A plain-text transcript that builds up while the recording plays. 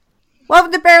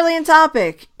Welcome to Barely on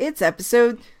Topic. It's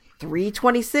episode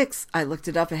 326. I looked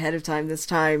it up ahead of time this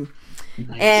time.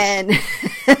 Nice. And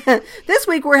this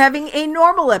week we're having a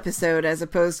normal episode as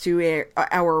opposed to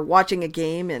our watching a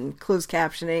game and closed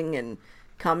captioning and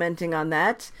commenting on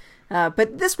that.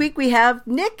 But this week we have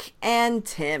Nick and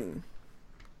Tim.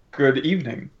 Good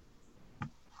evening.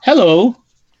 Hello.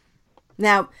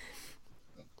 Now,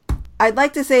 I'd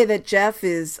like to say that Jeff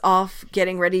is off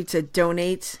getting ready to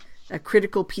donate a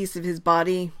critical piece of his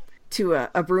body to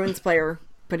a Bruins player,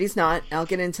 but he's not. I'll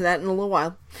get into that in a little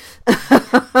while.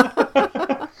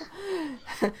 But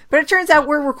it turns out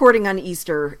we're recording on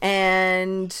Easter,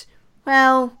 and,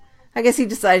 well, I guess he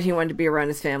decided he wanted to be around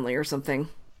his family or something.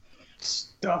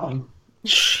 Dumb.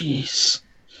 Jeez.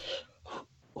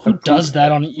 Who does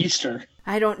that on Easter?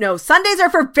 I don't know. Sundays are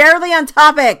for Barely on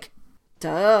Topic!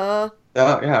 Duh.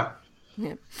 Yeah.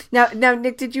 Now,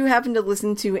 Nick, did you happen to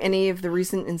listen to any of the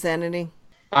recent Insanity?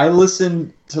 I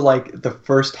listened to, the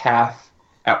first half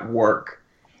at work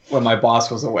when my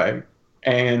boss was away.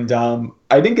 And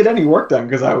I didn't get any work done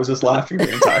because I was just laughing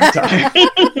the entire time.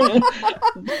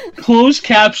 Closed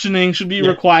captioning should be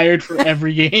required for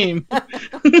every game.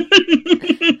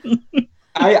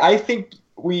 I think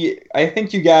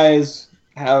you guys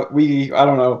have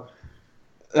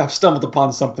stumbled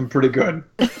upon something pretty good.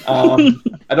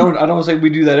 I don't say we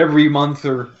do that every month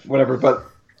or whatever, but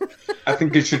I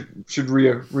think it should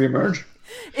reemerge.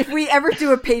 If we ever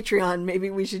do a Patreon, maybe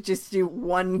we should just do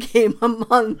one game a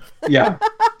month. Yeah.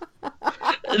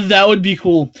 That would be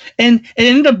cool. And it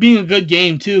ended up being a good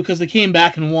game too, because they came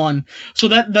back and won. So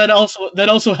that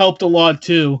also helped a lot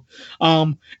too.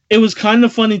 It was kind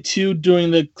of funny too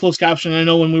during the closed caption. I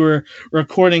know when we were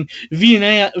recording, VA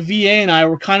and I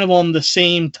were kind of on the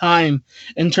same time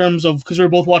in terms of, because we were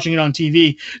both watching it on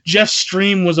TV. Jeff's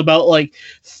stream was about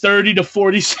 30 to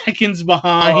 40 seconds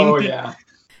behind. Oh yeah.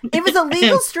 It was a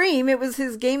legal stream. It was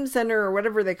his Game Center or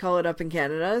whatever they call it up in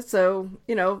Canada. So,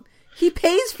 he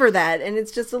pays for that, and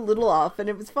it's just a little off, and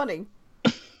it was funny.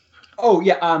 Oh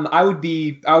yeah, I would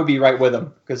be right with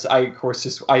him because I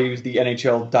use the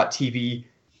NHL.tv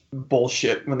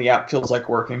bullshit when the app feels like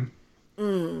working.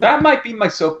 That might be my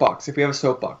soapbox. If we have a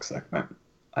soapbox,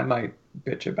 I might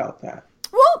bitch about that.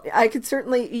 Well, I could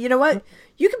certainly. You know what?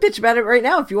 You can bitch about it right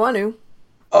now if you want to.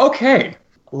 Okay,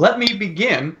 let me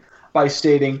begin by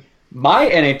stating my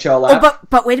NHL app. Oh,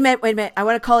 but wait a minute. I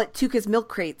want to call it Tuukka's Milk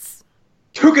Crates.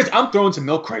 Tuukka's, I'm throwing some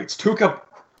milk crates. Tuukka,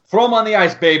 throw them on the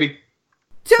ice, baby.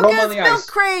 Tuukka's Milk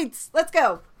Crates. Let's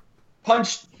go.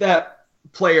 Punch that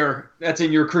player that's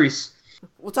in your crease.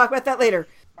 We'll talk about that later.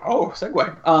 Oh,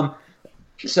 segue.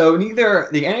 So neither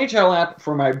the NHL app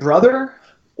for my brother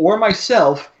or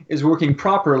myself is working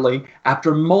properly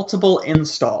after multiple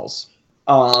installs.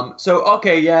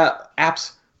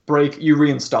 Apps break, you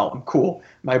reinstall them. Cool.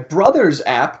 My brother's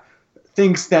app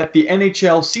thinks that the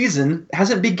NHL season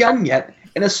hasn't begun yet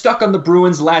and is stuck on the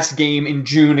Bruins' last game in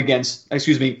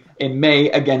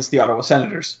May against the Ottawa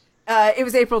Senators. It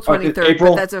was April 23rd,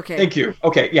 but that's okay. Thank you.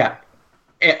 Okay, yeah.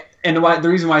 And the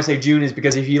reason why I say June is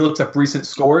because if he looks up recent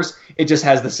scores, it just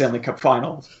has the Stanley Cup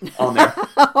Finals on there.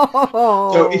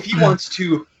 So if he wants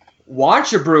to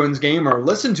watch a Bruins game or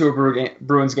listen to a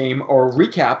Bruins game or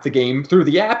recap the game through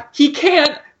the app, he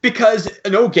can't because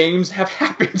no games have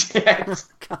happened yet.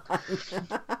 God.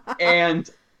 And,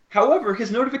 however, his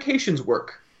notifications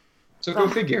work. So go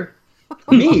figure.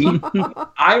 Me,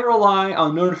 I rely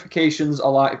on notifications a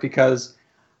lot because,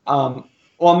 I'm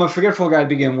a forgetful guy to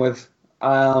begin with.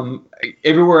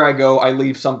 Everywhere I go, I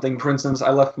leave something. For instance,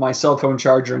 I left my cell phone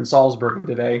charger in Salisbury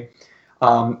today.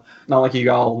 Not like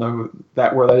you all know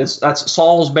where that is. That's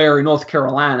Salisbury, North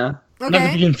Carolina. Okay.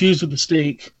 Not to be confused with the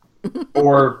steak.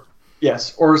 Or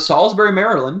Salisbury,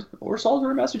 Maryland, or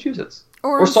Salisbury, Massachusetts,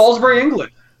 or Salisbury,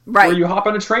 England, right? Where you hop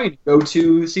on a train, go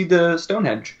to see the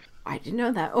Stonehenge. I didn't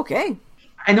know that. Okay,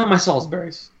 I know my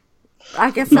Salisburys. I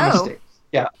guess so.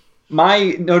 Yeah,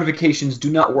 my notifications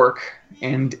do not work,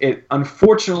 and it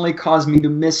unfortunately caused me to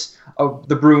miss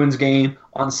the Bruins game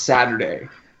on Saturday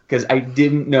because I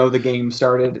didn't know the game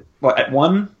started at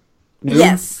 1. Noon?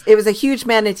 Yes, it was a huge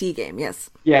Manatee game,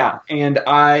 yes. Yeah, and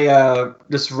I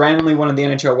just randomly went on the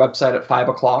NHL website at 5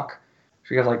 o'clock.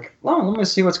 She was like, well, let me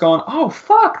see what's going on. Oh,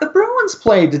 fuck, the Bruins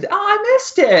played. I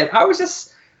missed it. I was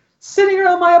just sitting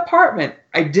around my apartment.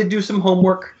 I did do some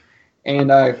homework,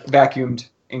 and I vacuumed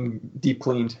and deep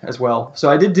cleaned as well. So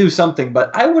I did do something,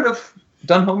 but I would have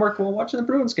done homework while watching the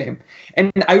Bruins game.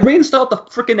 And I reinstalled the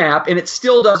freaking app, and it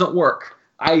still doesn't work.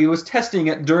 I was testing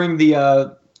it during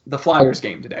the Flyers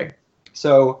game today.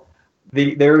 So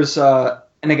there's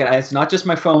and again, it's not just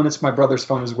my phone; it's my brother's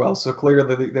phone as well. So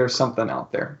clearly, there's something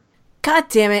out there. God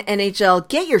damn it, NHL,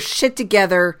 get your shit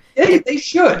together. They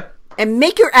should. And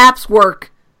make your apps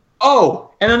work.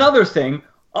 Oh, and another thing,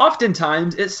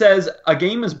 oftentimes it says a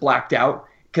game is blacked out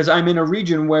because I'm in a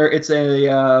region where it's it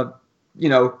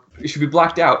should be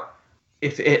blacked out.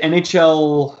 If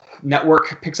NHL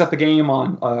Network picks up a game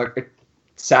on a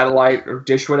satellite or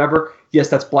dish, whatever, yes,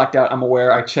 that's blacked out. I'm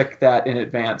aware. I check that in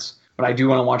advance when I do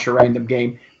want to watch a random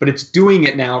game. But it's doing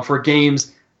it now for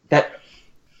games that,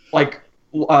 like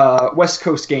West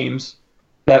Coast games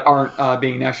that aren't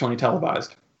being nationally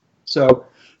televised. So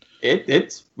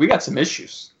we got some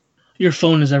issues. Your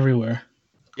phone is everywhere.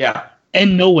 Yeah.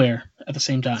 And nowhere at the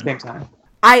same time.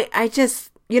 I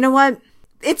just, you know what?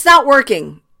 It's not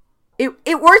working.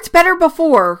 It worked better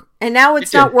before, and now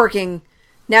it's not working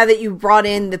now that you brought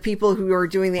in the people who are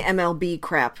doing the MLB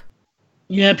crap.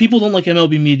 Yeah, people don't like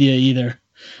MLB media either.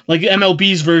 Like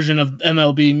MLB's version of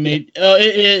MLB made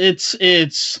it's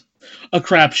a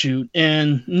crapshoot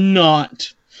and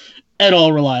not at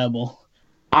all reliable.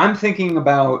 I'm thinking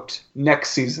about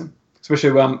next season,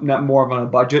 especially when I'm not more of on a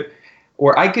budget,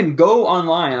 where I can go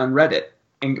online on Reddit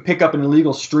and pick up an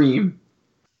illegal stream,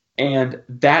 and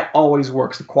that always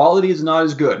works. The quality is not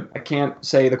as good. I can't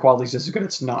say the quality is just as good.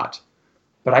 It's not.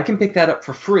 But I can pick that up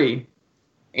for free,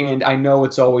 and I know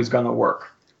it's always going to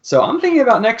work. So I'm thinking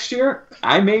about next year,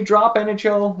 I may drop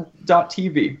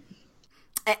NHL.tv.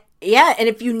 Yeah, and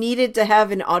if you needed to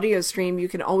have an audio stream, you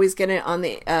can always get it on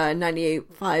the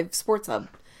 98.5 Sports Hub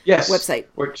website.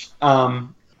 Which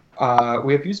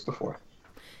we have used before.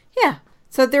 Yeah.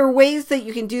 So there are ways that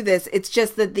you can do this. It's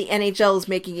just that the NHL is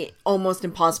making it almost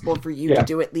impossible for you to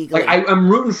do it legally. Like I'm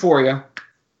rooting for you.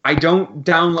 I don't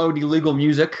download illegal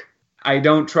music. I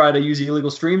don't try to use illegal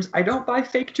streams. I don't buy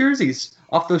fake jerseys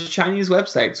off those Chinese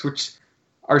websites, which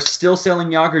are still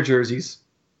selling Yager jerseys.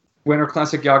 Winter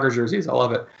Classic Yager jerseys. I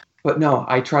love it. But no,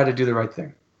 I try to do the right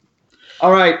thing.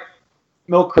 All right.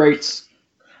 Milk crates.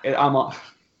 I'm off.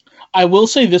 I will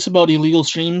say this about illegal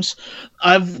streams.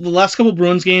 The last couple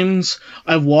Bruins games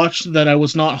I've watched that I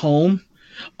was not home,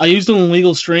 I used an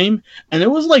illegal stream, and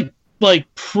it was like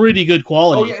pretty good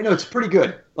quality. Oh yeah, no, it's pretty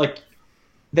good. Like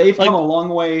they've come a long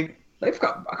way. They've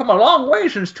come a long way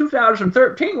since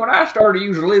 2013 when I started to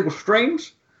use illegal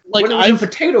streams. Like when it was in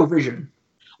Potato Vision.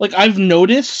 Like I've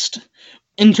noticed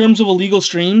in terms of illegal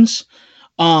streams,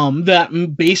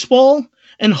 that baseball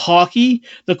and hockey,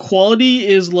 the quality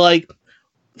is like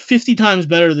 50 times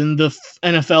better than the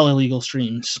NFL illegal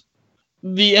streams.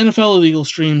 The NFL illegal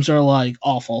streams are like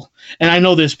awful. And I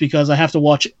know this because I have to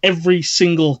watch every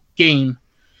single game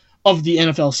of the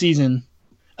NFL season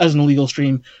as an illegal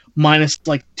stream, minus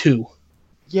like 2.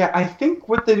 Yeah, I think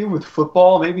what they do with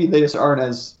football, maybe they just aren't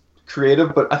as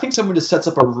creative, but I think someone just sets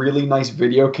up a really nice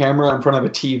video camera in front of a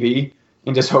TV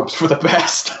and just hopes for the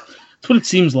best. That's what it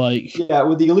seems like. Yeah,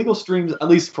 with the illegal streams, at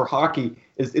least for hockey,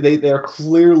 is they're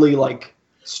clearly like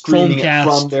streaming it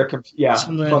from their computer.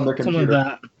 Something like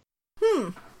that.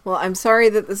 Well, I'm sorry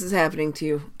that this is happening to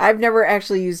you. I've never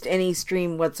actually used any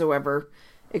stream whatsoever,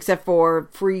 except for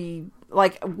free.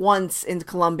 Like once in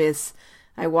Columbus,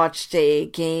 I watched a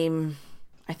game.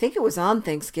 I think it was on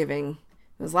Thanksgiving.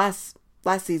 It was last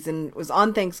season. It was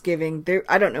on Thanksgiving.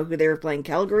 I don't know who they were playing,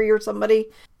 Calgary or somebody,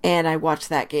 and I watched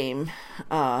that game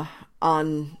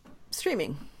on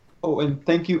streaming. Oh, and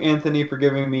thank you, Anthony, for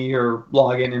giving me your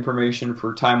login information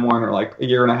for Time Warner like a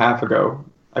year and a half ago.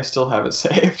 I still have it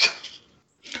saved.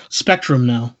 Spectrum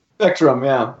now. Spectrum,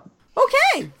 yeah.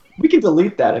 Okay. We can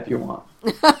delete that if you want.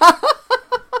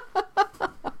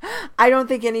 I don't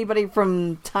think anybody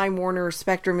from Time Warner or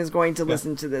Spectrum is going to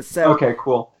listen to this. So okay,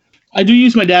 cool. I do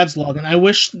use my dad's login. I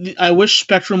wish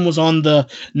Spectrum was on the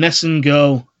Nessun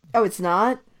Go. Oh, it's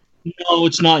not? No,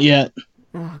 it's not yet.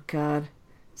 Oh, God.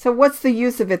 So what's the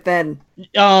use of it then?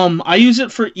 I use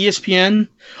it for ESPN.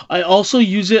 I also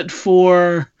use it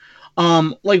for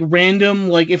like random,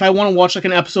 like if I want to watch like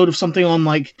an episode of something on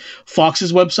like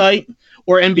Fox's website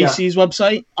or NBC's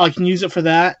website, I can use it for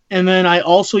that. And then I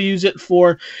also use it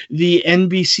for the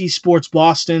NBC Sports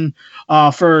Boston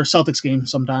for Celtics games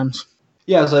sometimes.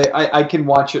 Yeah, so I can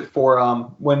watch it for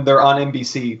when they're on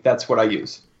NBC. That's what I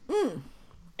use.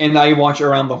 And I watch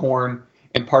Around the Horn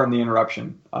and Pardon the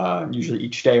Interruption, usually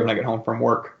each day when I get home from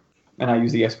work. And I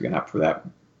use the ESPN app for that.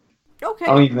 Okay. I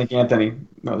don't even think Anthony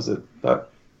knows it,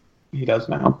 but he does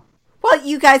now. Well,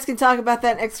 you guys can talk about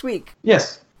that next week.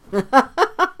 Yes.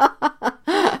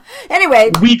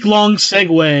 Anyway. Week-long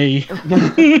segue.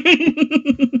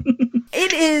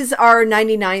 It is our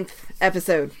 99th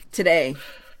episode today.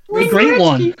 A great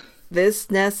one.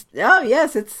 Oh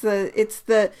yes, it's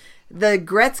the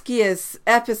Gretzky's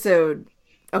episode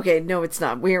Okay, no, it's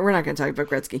not. We're not going to talk about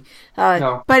Gretzky.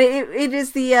 No. But it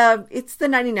is it's the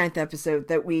 99th episode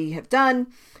that we have done,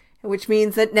 which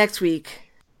means that next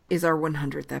week is our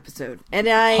 100th episode. And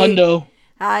Hundo.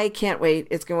 I can't wait.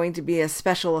 It's going to be a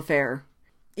special affair.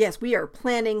 Yes, we are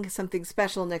planning something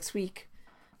special next week,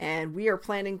 and we are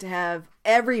planning to have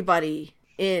everybody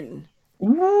in.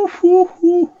 Now,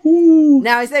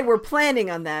 I say we're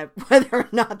planning on that. Whether or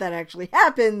not that actually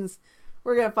happens,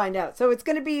 we're going to find out. So it's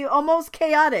going to be almost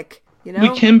chaotic, you know?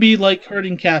 We can be like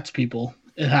herding cats, people.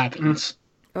 It happens.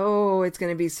 Oh, it's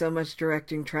going to be so much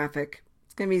directing traffic.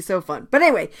 It's going to be so fun. But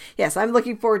anyway, yes, I'm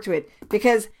looking forward to it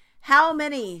because how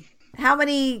many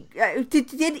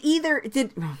did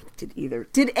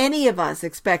any of us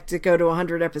expect to go to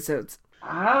 100 episodes?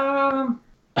 I'll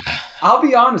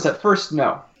be honest, at first,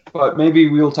 no. But maybe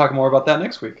we'll talk more about that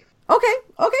next week. Okay,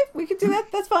 we can do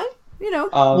that. That's fine. You know.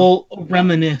 We'll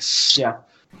reminisce. Yeah.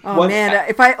 Oh, man,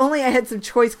 if I had some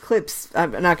choice clips,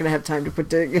 I'm not going to have time to put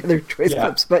together choice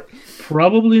clips, but...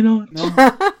 Probably not. No.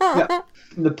 Yeah.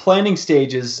 The planning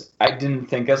stages, I didn't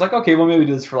think. I was like, okay, well, maybe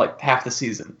do this for like half the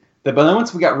season. But then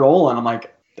once we got rolling, I'm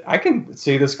like, I can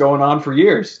see this going on for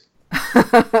years.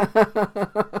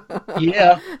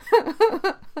 Yeah.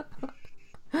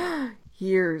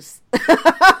 Years.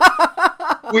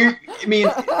 We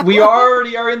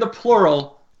already are in the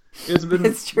plural. It's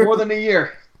been more than a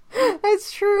year.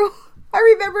 That's true. I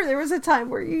remember there was a time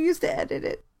where you used to edit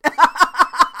it.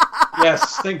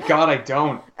 Yes, thank God I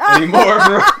don't anymore.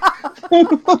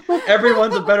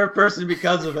 Everyone's a better person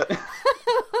because of it.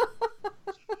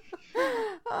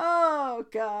 Oh,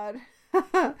 God.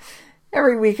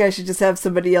 Every week I should just have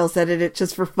somebody else edit it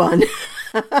just for fun.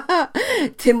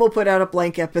 Tim will put out a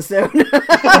blank episode.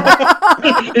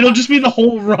 It'll just be the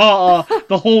whole raw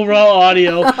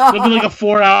audio. It'll be like a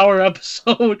 4-hour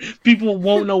episode. People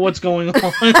won't know what's going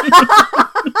on.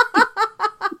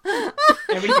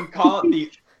 And we can call it the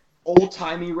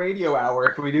old-timey radio hour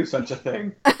if we do such a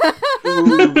thing.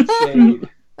 Ooh, shade.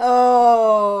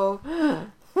 Oh.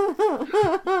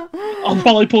 I'll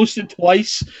probably post it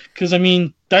twice, because, I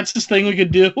mean, that's this thing we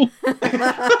could do.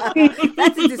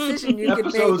 That's a decision you could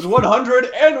make. Episodes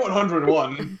 100 and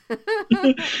 101.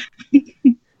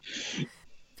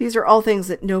 These are all things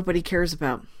that nobody cares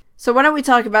about. So why don't we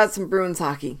talk about some Bruins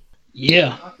hockey?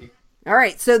 Yeah. All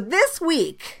right, so this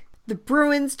week, the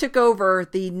Bruins took over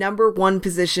the number 1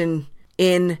 position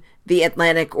in the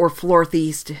Atlantic, or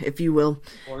Flortheast, if you will.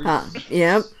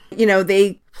 Yeah. You know,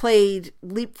 they played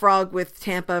leapfrog with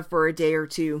Tampa for a day or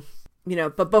two, you know,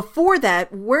 but before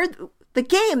that, the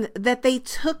game that they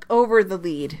took over the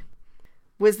lead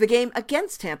was the game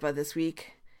against Tampa this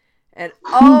week. And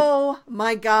oh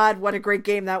my God, what a great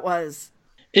game that was.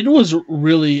 It was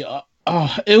really,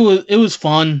 it was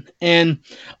fun. And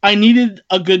I needed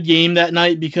a good game that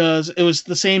night because it was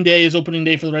the same day as opening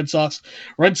day for the Red Sox.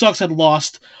 Red Sox had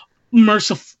lost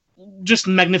just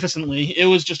magnificently. It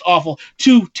was just awful.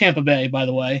 To Tampa Bay, by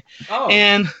the way. Oh.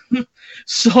 And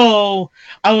so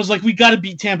I was like, we got to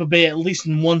beat Tampa Bay at least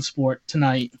in one sport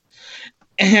tonight.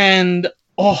 And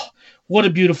what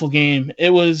a beautiful game. It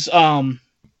was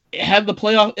it had the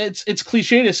playoff, it's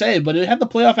cliche to say, but it had the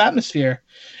playoff atmosphere.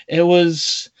 It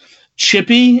was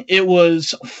chippy, it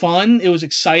was fun, it was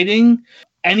exciting.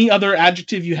 Any other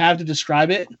adjective you have to describe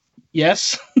it?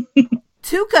 Yes.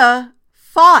 Tuukka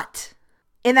fought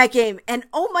in that game, and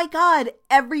oh my God,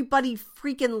 everybody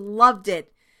freaking loved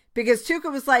it because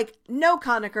Tuukka was like, no,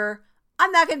 Conacher,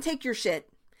 I'm not going to take your shit.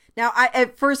 Now,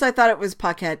 at first I thought it was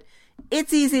Puckhead.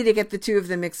 It's easy to get the two of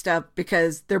them mixed up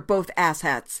because they're both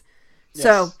asshats.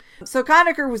 Yes. So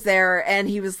Conacher was there, and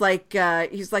he was like,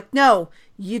 no,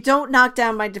 you don't knock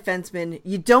down my defenseman.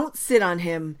 You don't sit on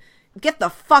him. Get the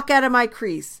fuck out of my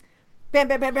crease. Bam,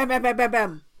 bam, bam, bam, bam, bam, bam,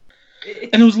 bam.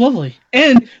 And it was lovely.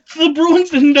 And the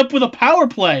Bruins ended up with a power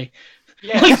play.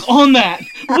 Yes. Like, on that,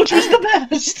 which was the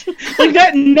best. Like,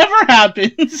 that never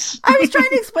happens. I was trying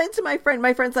to explain to my friend.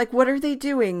 My friend's like, what are they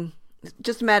doing?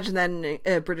 Just imagine that in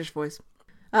a British voice.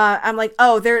 I'm like,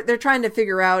 oh, they're trying to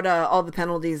figure out all the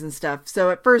penalties and stuff.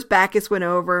 So at first Backus went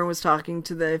over and was talking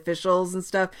to the officials and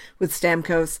stuff with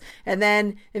Stamkos. And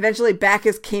then eventually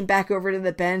Backus came back over to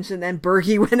the bench, and then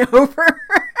Bergie went over.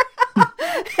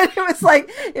 And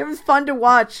it was fun to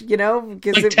watch, you know.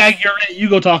 Like, tag, you're it. You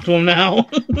go talk to him now.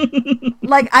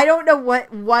 Like, I don't know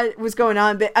what was going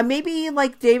on, but maybe,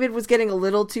 like, David was getting a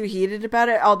little too heated about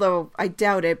it, although I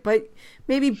doubt it. But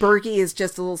maybe Bergie is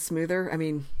just a little smoother. I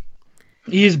mean...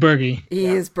 He is Bergie. He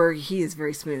is Bergie. He is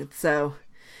very smooth. So,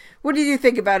 what did you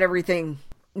think about everything,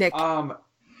 Nick?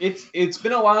 It's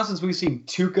been a while since we've seen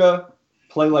Tuukka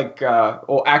play like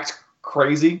act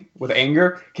crazy with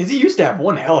anger, because he used to have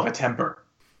one hell of a temper.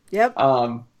 Yep.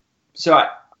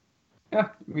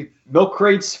 Milk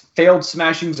crates, failed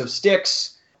smashings of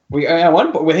sticks.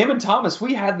 With him and Thomas,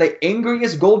 we had the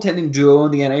angriest goaltending duo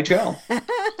in the NHL.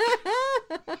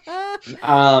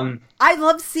 I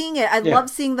love seeing it. I love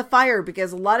seeing the fire,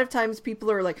 because a lot of times people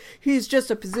are like, he's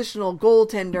just a positional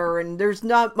goaltender and there's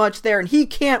not much there and he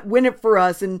can't win it for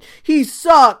us and he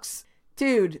sucks.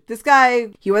 Dude, this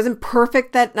guy, he wasn't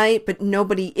perfect that night, but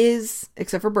nobody is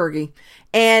except for Bergie.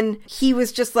 And he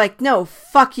was just like, no,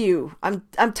 fuck you. I'm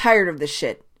tired of this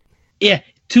shit. Yeah,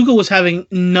 Tuukka was having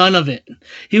none of it.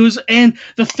 And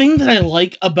the thing that I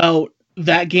like about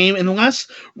that game in the last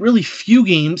really few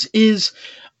games is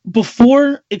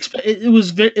before it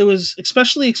was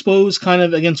especially exposed kind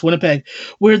of against Winnipeg,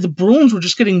 where the Bruins were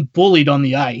just getting bullied on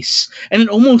the ice, and it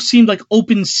almost seemed like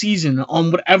open season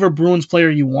on whatever Bruins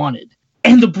player you wanted.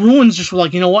 And the Bruins just were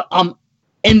like, you know what, I'm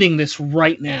ending this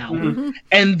right now. Mm-hmm.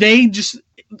 And they just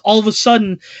all of a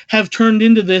sudden have turned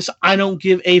into this I don't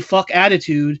give a fuck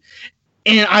attitude.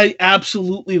 And I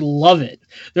absolutely love it.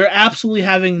 They're absolutely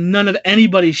having none of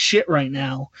anybody's shit right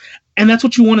now. And that's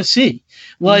what you want to see.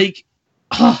 Like,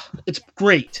 it's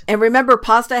great. And remember,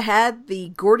 Pasta had the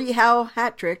Gordie Howe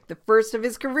hat trick, the first of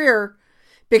his career,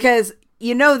 because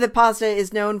you know that Pasta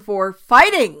is known for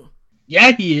fighting.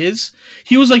 Yeah, he is.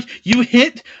 He was like, you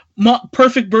hit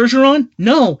perfect Bergeron?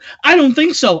 No, I don't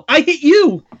think so. I hit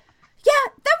you.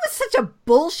 Yeah, that was such a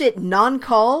bullshit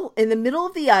non-call in the middle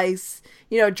of the ice.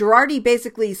 You know, Girardi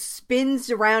basically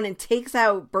spins around and takes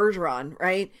out Bergeron,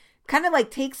 right? Kind of like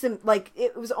takes him, like,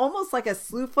 it was almost like a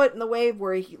slew foot in the wave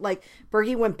where he, like,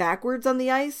 Bergie went backwards on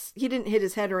the ice. He didn't hit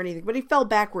his head or anything, but he fell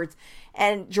backwards.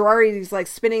 And Girardi's, like,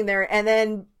 spinning there. And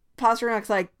then Pasternak's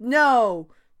like, no,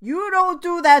 you don't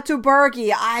do that to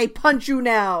Bergie. I punch you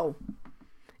now.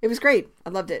 It was great. I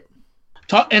loved it.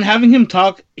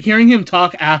 Hearing him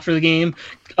talk after the game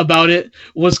about it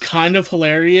was kind of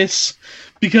hilarious,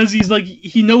 because he's like,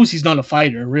 he knows he's not a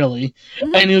fighter, really.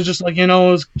 Mm-hmm. And he was just like, you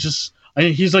know,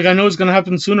 he's like, I know it's going to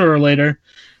happen sooner or later,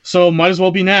 so might as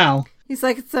well be now. He's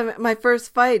like, it's my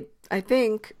first fight, I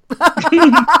think.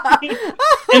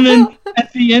 And then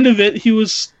at the end of it, he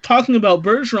was talking about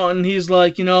Bergeron, and he's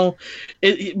like, you know,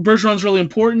 Bergeron's really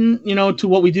important, you know, to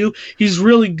what we do. He's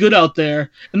really good out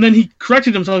there. And then he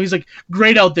corrected himself. He's like,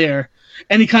 great out there.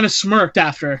 And he kind of smirked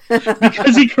after,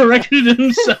 because he corrected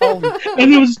himself.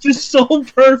 And it was just so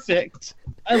perfect.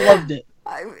 I loved it.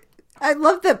 I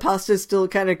love that Pasta's still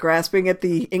kind of grasping at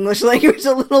the English language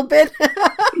a little bit.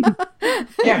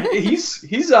 Yeah,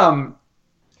 he's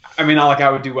I mean, not like I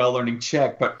would do well learning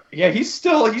Czech, but yeah, he's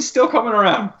still coming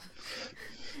around.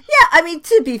 Yeah, I mean,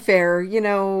 to be fair, you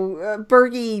know,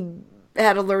 Bergie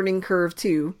had a learning curve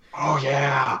too. Oh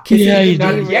yeah, he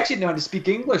actually knew how to speak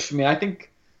English. I mean, I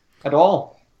think at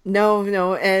all. No,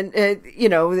 and you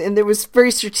know, and it was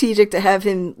very strategic to have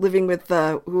him living with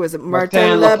who was it,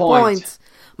 Martin Lapointe.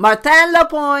 Martin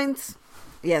Lapointe.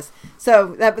 Yes,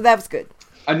 so that was good.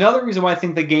 Another reason why I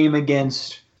think the game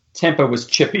against Tampa was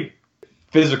chippy,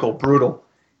 physical, brutal,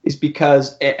 is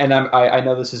because, and I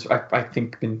know this is I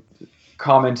think been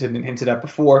commented and hinted at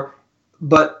before,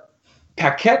 but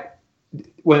Paquette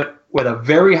went with a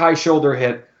very high shoulder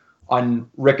hit on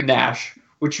Rick Nash,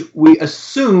 which we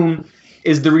assume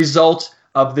is the result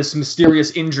of this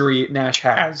mysterious injury Nash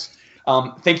has.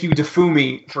 Thank you to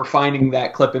Fumi for finding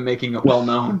that clip and making it well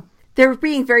known. They're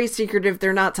being very secretive.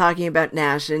 They're not talking about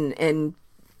Nash, and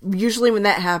usually when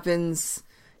that happens,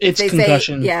 it's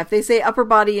concussion. If they say upper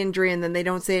body injury and then they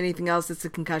don't say anything else, it's a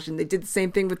concussion. They did the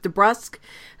same thing with DeBrusk.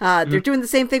 They're doing the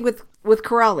same thing with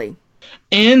Corrali.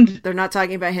 And they're not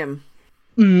talking about him.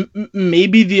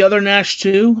 Maybe the other Nash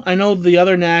too. I know the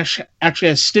other Nash actually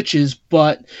has stitches,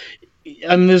 but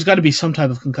I mean, there's got to be some type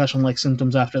of concussion-like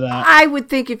symptoms after that. I would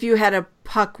think if you had a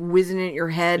puck whizzing at your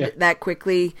head that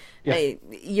quickly,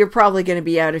 you're probably going to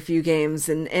be out a few games,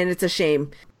 and it's a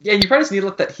shame. Yeah, you probably just need to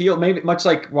let that heal, maybe much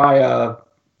like why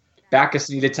Bacchus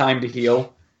needed time to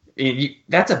heal.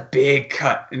 That's a big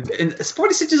cut. And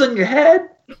 40 stitches on your head?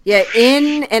 Yeah,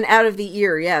 in and out of the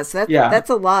ear, yes. That's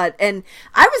a lot. And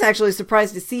I was actually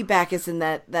surprised to see Bacchus in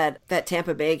that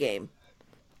Tampa Bay game,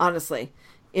 honestly.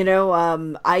 You know,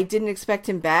 I didn't expect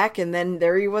him back, and then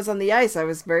there he was on the ice. I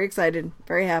was very excited,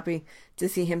 very happy to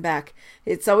see him back.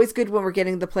 It's always good when we're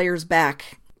getting the players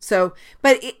back. So,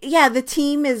 but the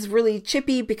team is really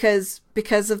chippy because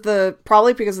of the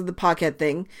Paquette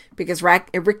thing, because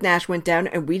Rick Nash went down,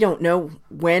 and we don't know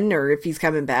when or if he's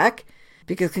coming back,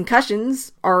 because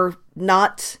concussions are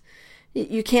not,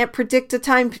 you can't predict a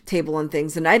timetable on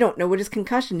things, and I don't know what his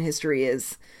concussion history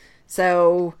is.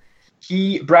 So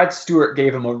Brad Stewart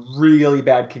gave him a really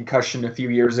bad concussion a few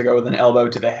years ago with an elbow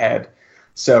to the head.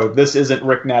 So this isn't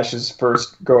Rick Nash's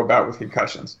first go about with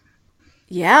concussions.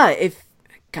 Yeah,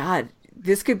 God,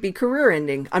 this could be career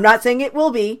ending. I'm not saying it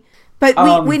will be, but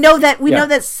we know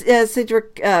that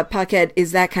Cedric Paquette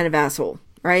is that kind of asshole,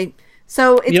 right?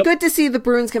 So it's good to see the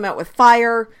Bruins come out with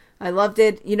fire. I loved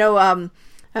it.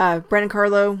 Brandon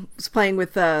Carlo was playing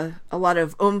with a lot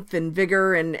of oomph and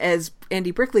vigor, and as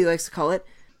Andy Brickley likes to call it,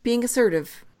 being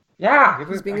assertive. Yeah,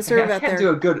 he's being assertive out there. I can't do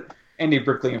a good Andy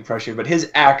Brickley impression, but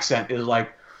his accent is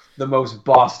like the most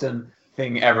Boston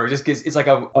thing ever. It's like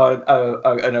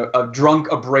a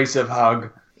drunk, abrasive hug.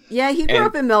 Yeah, he grew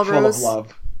up in Melrose. Full of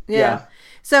love. Yeah.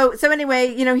 So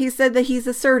anyway, he said that he's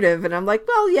assertive, and I'm like,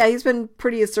 well, yeah, he's been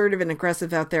pretty assertive and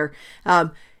aggressive out there.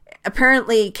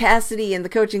 Apparently, Cassidy and the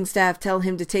coaching staff tell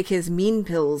him to take his mean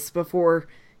pills before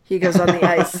he goes on the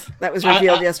ice. That was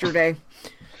revealed yesterday.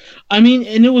 I mean,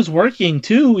 and it was working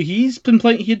too. He'd been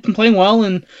playing well,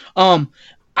 and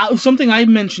something I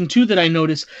mentioned too that I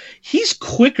noticed, he's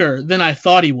quicker than I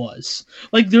thought he was.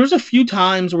 Like, there was a few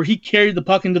times where he carried the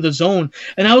puck into the zone,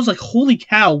 and I was like, holy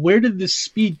cow, where did this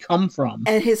speed come from?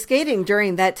 And his skating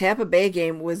during that Tampa Bay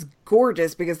game was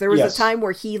gorgeous, because there was a time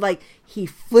where he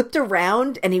flipped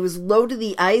around and he was low to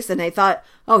the ice, and I thought,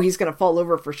 oh, he's going to fall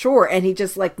over for sure. And he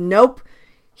just nope.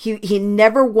 He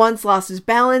never once lost his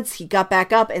balance. He got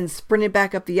back up and sprinted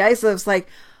back up the ice. I was like,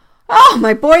 oh,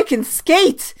 my boy can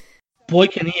skate. Boy,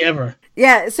 can he ever.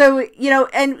 Yeah, so,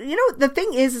 the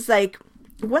thing is like,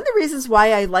 one of the reasons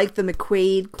why I like the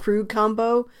McQuaid-Krug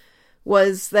combo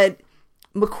was that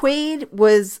McQuaid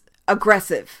was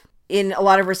aggressive in a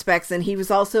lot of respects, and he was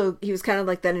kind of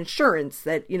like that insurance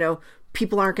that,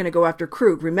 people aren't going to go after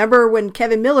Krug. Remember when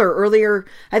Kevin Miller earlier,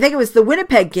 I think it was the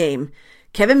Winnipeg game,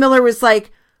 Kevin Miller was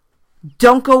like,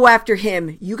 don't go after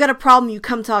him. You got a problem, you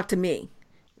come talk to me,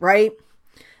 right?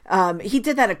 He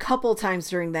did that a couple times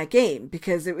during that game,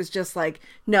 because it was just like,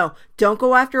 no, don't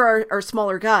go after our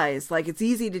smaller guys. Like, it's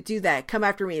easy to do that. Come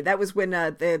after me. That was when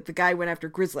the guy went after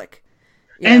Grzelcyk.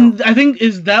 And I think,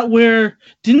 is that where,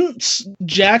 didn't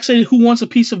Jack say who wants a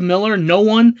piece of Miller? No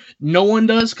one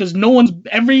does, because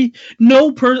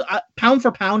pound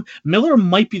for pound, Miller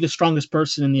might be the strongest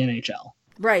person in the NHL.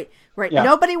 Right. Yeah.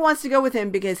 Nobody wants to go with him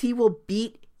because he will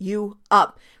beat you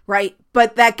up, right?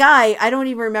 But that guy, I don't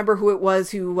even remember who it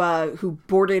was who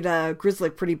boarded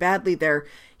Grzelcyk pretty badly there.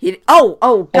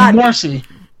 God, Morrissey.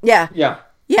 Yeah.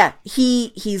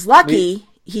 He's lucky.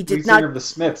 He did not. Of the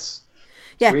Smiths.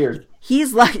 Yeah, weird.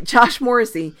 He's lucky. Josh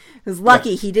Morrissey is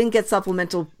lucky. He didn't get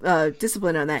supplemental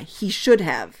discipline on that. He should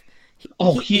have.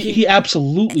 He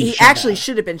absolutely. He actually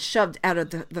should have been shoved out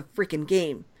of the freaking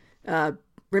game.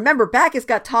 Remember, Backes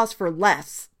got tossed for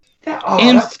less. That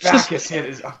Backes hit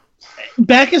is.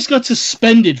 Backes got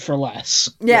suspended for less.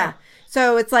 Yeah.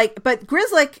 So it's like, but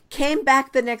Grzelcyk came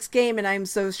back the next game, and I'm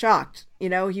so shocked.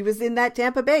 He was in that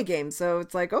Tampa Bay game, so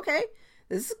it's like, okay,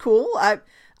 this is cool.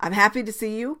 I'm happy to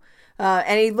see you.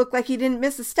 And he looked like he didn't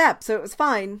miss a step, so it was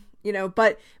fine.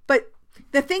 But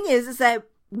the thing is that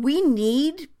we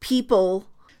need people.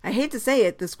 I hate to say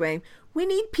it this way. We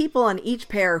need people on each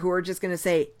pair who are just going to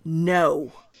say,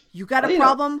 no, you got a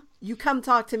problem? You come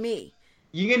talk to me.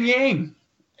 Yin and yang.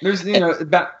 There's,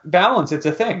 balance. It's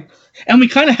a thing. And we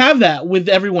kind of have that with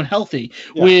everyone healthy.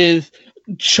 Yeah. With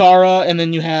Chara, and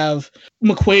then you have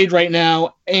McQuaid right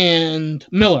now, and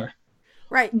Miller.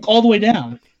 Right. All the way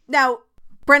down. Now,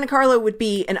 Brandon Carlo would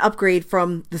be an upgrade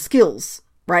from the skills,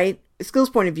 right? Skills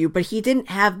point of view, but he didn't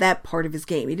have that part of his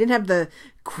game. He didn't have the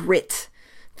grit,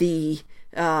 the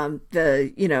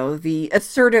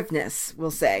assertiveness,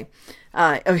 we'll say,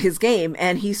 of his game,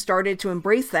 and he started to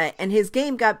embrace that, and his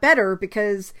game got better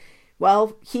because,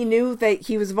 well, he knew that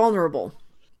he was vulnerable.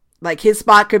 Like, his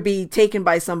spot could be taken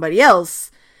by somebody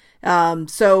else,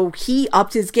 so he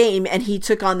upped his game, and he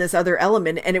took on this other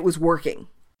element, and it was working.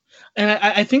 And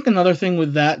I think another thing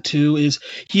with that, too, is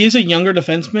he is a younger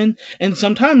defenseman, and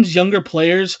sometimes younger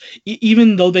players,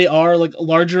 even though they are like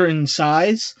larger in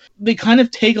size, they kind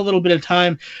of take a little bit of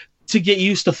time to get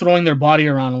used to throwing their body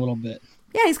around a little bit.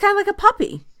 Yeah, he's kind of like a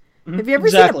puppy. Mm-hmm. Have you ever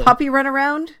seen a puppy run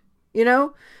around?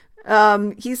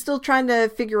 He's still trying to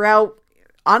figure out,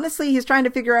 honestly, he's trying to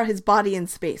figure out his body in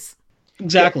space.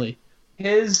 Exactly.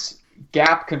 His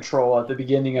gap control at the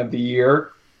beginning of the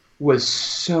year was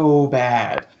so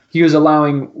bad. He was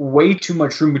allowing way too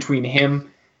much room between him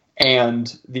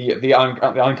and the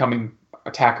oncoming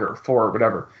attacker for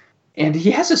whatever. And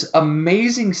he has this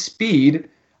amazing speed.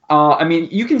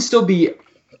 You can still be.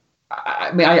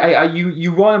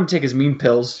 You want him to take his mean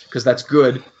pills because that's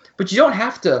good, but you don't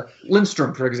have to.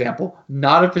 Lindstrom, for example,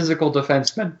 not a physical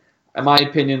defenseman. In my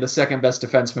opinion, the second best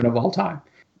defenseman of all time.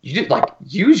 You did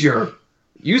use your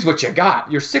use what you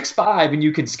got. You're 6'5" and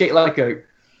you can skate like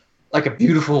a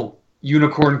beautiful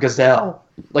unicorn gazelle.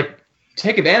 Like,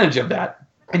 take advantage of that.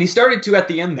 And he started to at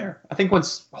the end there. I think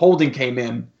once Holding came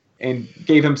in and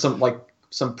gave him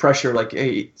some pressure, like,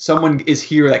 hey, someone is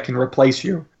here that can replace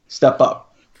you. Step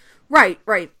up. Right.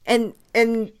 And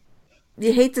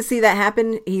you hate to see that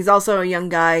happen. He's also a young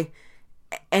guy,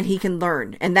 and he can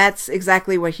learn. And that's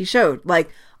exactly what he showed.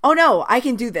 Like, oh no, I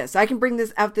can do this. I can bring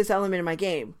this element in my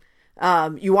game.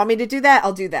 You want me to do that?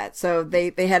 I'll do that. So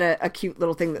they had a cute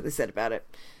little thing that they said about it.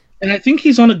 And I think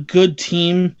he's on a good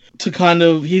team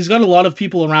to he's got a lot of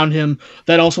people around him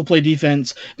that also play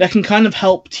defense that can kind of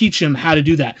help teach him how to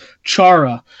do that.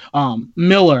 Chara,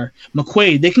 Miller,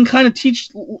 McQuaid, they can kind of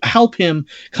help him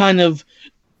kind of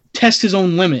test his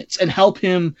own limits and help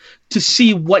him to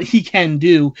see what he can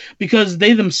do, because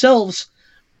they themselves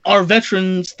are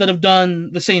veterans that have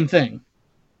done the same thing.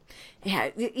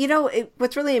 Yeah,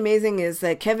 what's really amazing is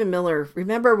that Kevin Miller,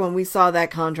 remember when we saw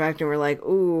that contract and we're like,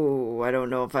 ooh, I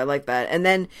don't know if I like that. And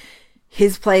then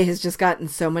his play has just gotten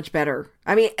so much better.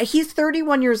 I mean, he's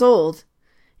 31 years old.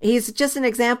 He's just an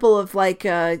example of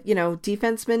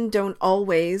defensemen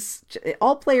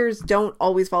all players don't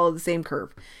always follow the same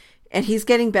curve. And he's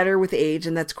getting better with age,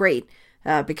 and that's great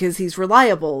because he's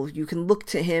reliable. You can look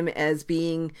to him as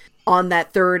being on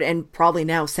that third and probably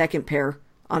now second pair.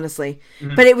 Honestly.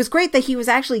 Mm-hmm. But it was great that he was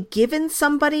actually given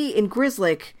somebody in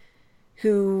Grzelcyk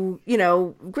who,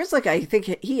 Grzelcyk, I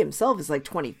think he himself is like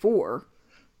 24.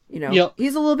 Yep.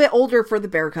 He's a little bit older for the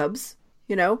Bear Cubs,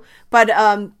 but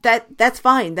that's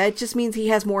fine. That just means he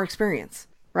has more experience,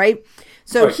 right?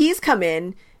 So he's come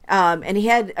in, and he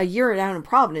had a year down in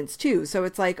Providence too. So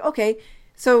it's like, okay,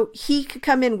 so he could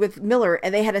come in with Miller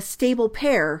and they had a stable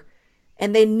pair,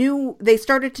 and they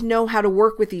started to know how to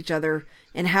work with each other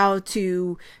and how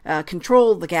to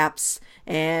control the gaps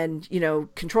and,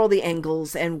 control the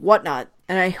angles and whatnot.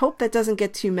 And I hope that doesn't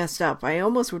get too messed up. I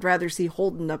almost would rather see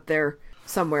Holden up there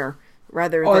somewhere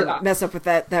rather than mess up with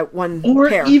that one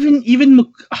pair. Or even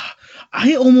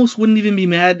I almost wouldn't even be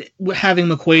mad having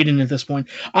McQuaid in at this point.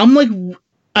 I'm like,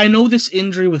 I know this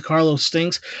injury with Carlos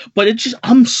stinks, but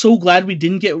I'm so glad we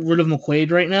didn't get rid of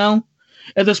McQuaid right now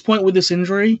at this point with this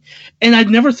injury. And I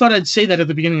never thought I'd say that at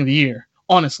the beginning of the year,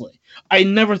 honestly. I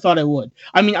never thought I would.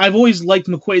 I mean, I've always liked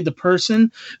McQuaid the person.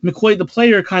 McQuaid the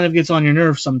player kind of gets on your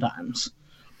nerves sometimes.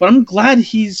 But I'm glad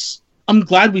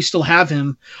we still have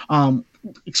him,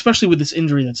 especially with this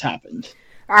injury that's happened.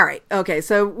 All right. Okay.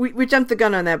 So we jumped the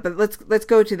gun on that, but let's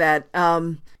go to that.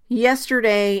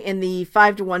 Yesterday in the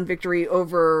 5-1 victory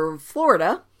over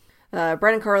Florida,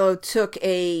 Brandon Carlo took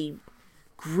a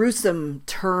gruesome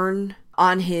turn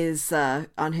on his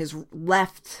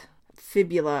left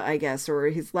fibula, I guess, or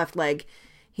his left leg.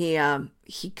 He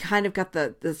kind of got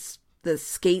the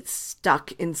skate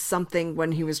stuck in something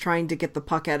when he was trying to get the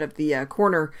puck out of the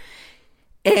corner,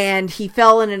 and he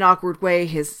fell in an awkward way.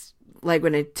 His leg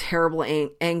went a terrible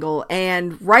angle,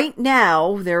 and right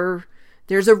now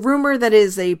there's a rumor that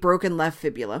is a broken left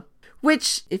fibula,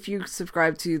 which, if you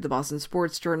subscribe to the Boston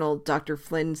Sports Journal, Dr.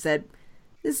 Flynn said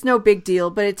it's no big deal,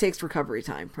 but it takes recovery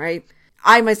time, right?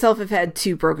 I myself have had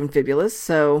 2 broken fibulas,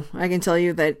 so I can tell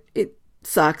you that it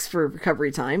sucks for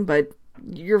recovery time, but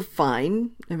you're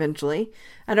fine eventually.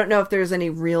 I don't know if there's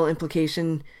any real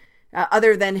implication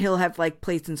other than he'll have like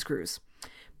plates and screws.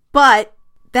 But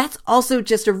that's also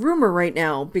just a rumor right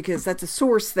now, because that's a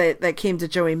source that came to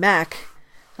Joey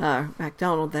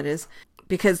MacDonald, that is,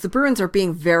 because the Bruins are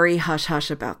being very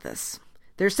hush-hush about this.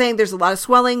 They're saying there's a lot of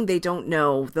swelling. They don't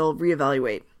know. They'll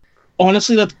reevaluate.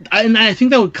 Honestly, I think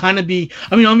that would kind of be,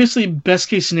 I mean, obviously best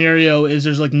case scenario is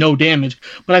there's like no damage,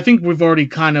 but I think we've already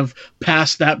kind of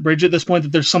passed that bridge at this point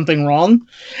that there's something wrong.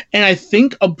 And I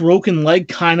think a broken leg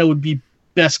kind of would be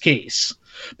best case,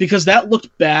 because that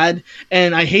looked bad,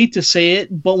 and I hate to say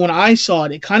it, but when I saw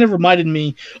it, it kind of reminded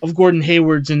me of Gordon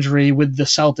Hayward's injury with the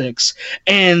Celtics,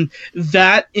 and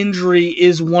that injury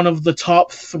is one of the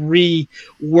top 3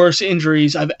 worst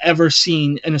injuries I've ever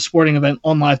seen in a sporting event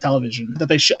on live television that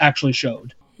they actually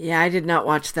showed. Yeah, I did not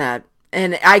watch that,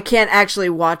 and I can't actually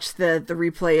watch the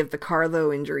replay of the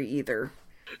Carlo injury either.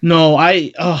 No,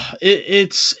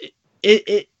 it's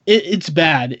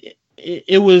bad.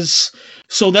 It was,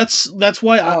 so that's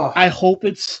why I hope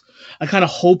I kind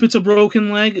of hope it's a broken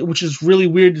leg, which is really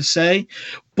weird to say,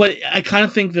 but I kind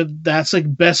of think that that's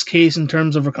like best case in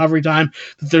terms of recovery time,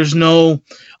 that there's no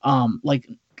like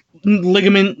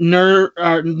ligament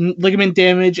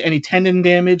damage, any tendon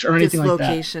damage or anything like that.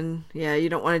 Dislocation. Yeah, you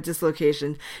don't want a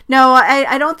dislocation. No,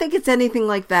 I don't think it's anything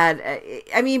like that.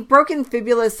 I mean, broken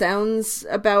fibula sounds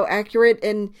about accurate,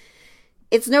 and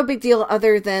it's no big deal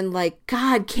other than, like,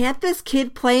 God, can't this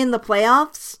kid play in the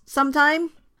playoffs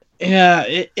sometime? Yeah,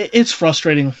 it's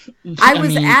frustrating. I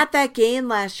was at that game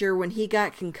last year when he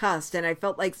got concussed, and I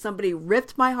felt like somebody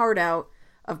ripped my heart out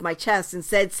of my chest and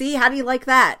said, see, how do you like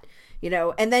that?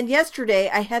 And then yesterday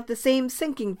I had the same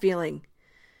sinking feeling.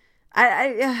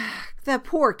 That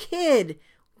poor kid.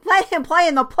 Let him play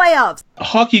in the playoffs.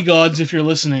 Hockey gods, if you're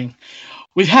listening,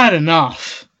 we've had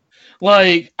enough.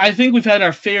 Like, I think we've had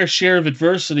our fair share of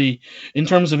adversity in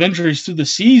terms of injuries through the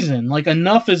season. Like,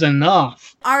 enough is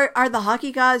enough. Are the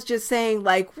hockey gods just saying,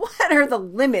 like, what are the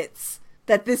limits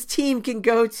that this team can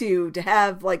go to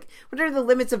have, like, what are the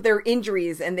limits of their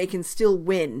injuries and they can still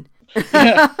win?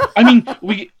 Yeah, I mean,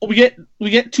 we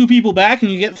get 2 people back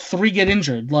and you get 3 get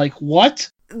injured. Like, what?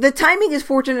 The timing is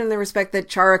fortunate in the respect that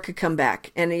Chara could come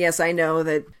back. And yes, I know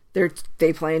that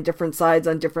they play on different sides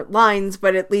on different lines,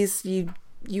 but at least you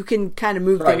can kind of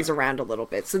move things around a little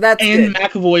bit. So that's good. And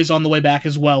McAvoy's on the way back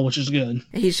as well, which is good.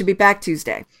 He should be back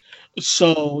Tuesday.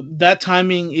 So that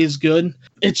timing is good.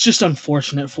 It's just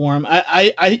unfortunate for him.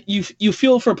 You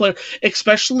feel for a player,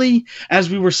 especially as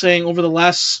we were saying over the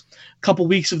last couple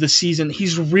weeks of the season,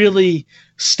 he's really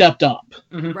stepped up.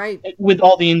 Mm-hmm. Right. With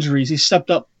all the injuries, he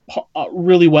stepped up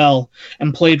really well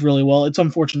and played really well. It's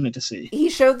unfortunate to see. He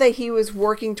showed that he was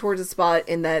working towards a spot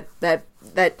in that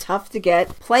tough to get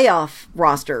playoff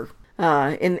roster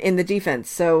in the defense.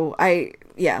 So I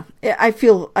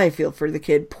feel for the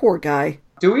kid. Poor guy.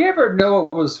 Do we ever know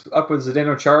what was up with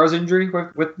Zdeno Chara's injury?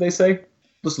 What they say?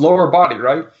 Just lower body,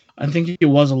 right? I think it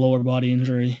was a lower body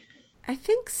injury. I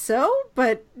think so,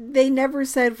 but they never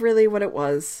said really what it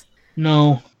was.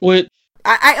 No. What?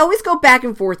 I always go back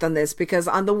and forth on this because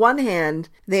on the one hand,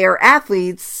 they are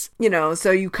athletes,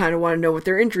 so you kind of want to know what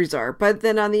their injuries are. But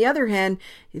then on the other hand,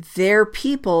 they're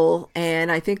people,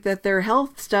 and I think that their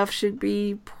health stuff should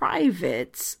be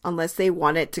private unless they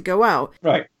want it to go out.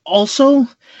 Right. Also,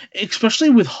 especially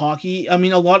with hockey, I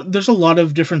mean, there's a lot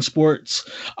of different sports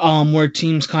where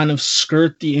teams kind of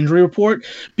skirt the injury report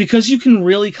because you can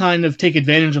really kind of take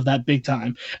advantage of that big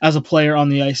time as a player on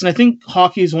the ice. And I think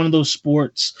hockey is one of those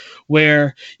sports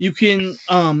where you can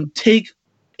take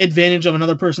advantage of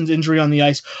another person's injury on the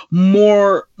ice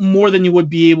more than you would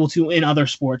be able to in other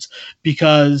sports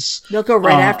because they'll go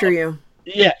right after you.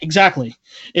 Yeah, exactly.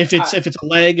 If it's a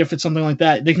leg, if it's something like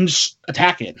that, they can just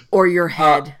attack it. Or your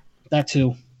head. That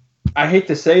too. I hate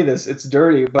to say this, it's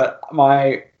dirty, but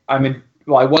I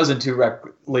was in 2 rec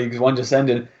leagues, one just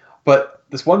ended, but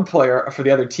this one player for the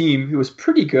other team who was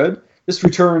pretty good just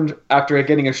returned after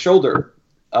getting his shoulder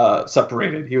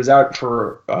separated. He was out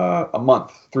for a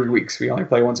month, 3 weeks. We only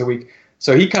play once a week.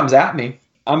 So he comes at me.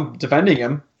 I'm defending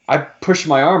him. I push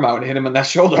my arm out and hit him in that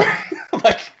shoulder.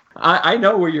 Like, I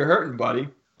know where you're hurting, buddy.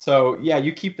 So, yeah,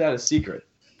 you keep that a secret.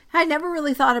 I never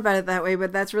really thought about it that way,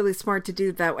 but that's really smart to do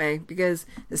it that way because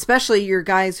especially your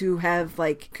guys who have,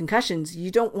 like, concussions, you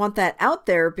don't want that out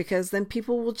there because then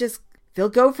people will they'll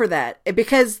go for that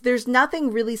because there's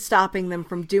nothing really stopping them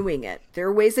from doing it. There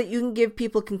are ways that you can give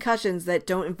people concussions that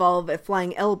don't involve a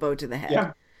flying elbow to the head.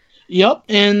 Yeah. Yep,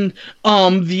 and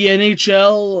the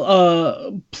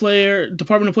NHL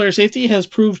Department of Player Safety has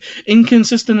proved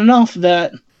inconsistent enough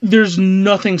that there's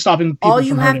nothing stopping people. All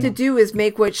you have to do is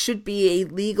make what should be a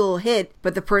legal hit,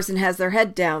 but the person has their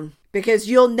head down because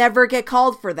you'll never get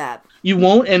called for that. You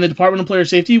won't, and the Department of Player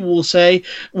Safety will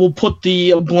put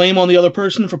the blame on the other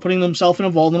person for putting themselves in a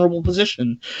vulnerable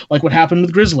position, like what happened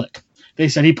with Grzelcyk. They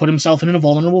said he put himself in a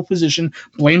vulnerable position,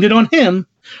 blamed it on him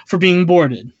for being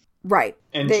boarded. Right.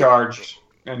 And charged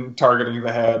and targeting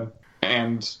the head,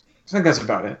 and I think that's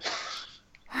about it.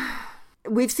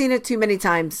 We've seen it too many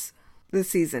times this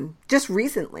season, just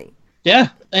recently. Yeah,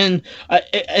 and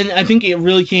I think it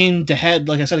really came to head,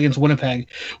 like I said, against Winnipeg,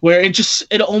 where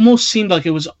it almost seemed like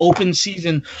it was open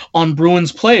season on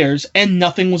Bruins players, and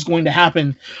nothing was going to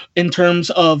happen in terms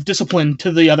of discipline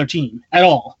to the other team at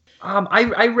all.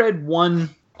 I read one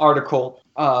article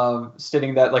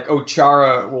stating that like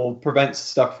Chara will prevent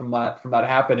stuff from that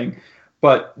happening,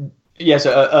 but yes,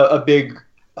 a big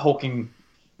hulking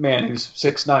man who's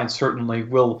 6'9" certainly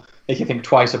will make you think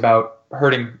twice about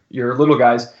hurting your little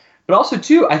guys. But also,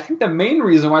 too, I think the main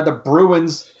reason why the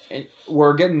Bruins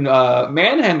were getting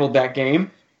manhandled that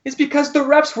game is because the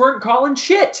refs weren't calling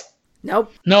shit.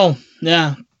 Nope. No,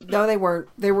 yeah. No, they weren't.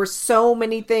 There were so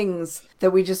many things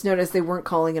that we just noticed they weren't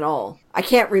calling at all. I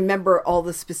can't remember all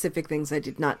the specific things. I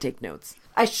did not take notes.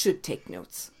 I should take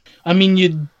notes. I mean,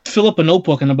 you'd fill up a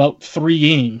notebook in about 3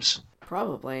 games.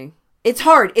 Probably. It's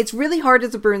hard. It's really hard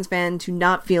as a Bruins fan to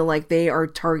not feel like they are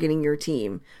targeting your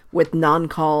team with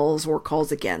non-calls or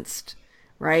calls against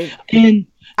right? And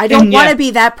I don't want yeah. to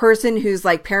be that person who's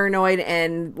like paranoid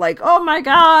and like, oh my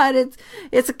God,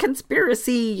 it's a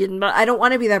conspiracy. And I don't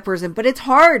want to be that person, but it's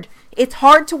hard. It's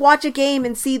hard to watch a game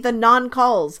and see the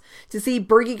non-calls, to see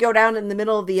Bergie go down in the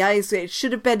middle of the ice. It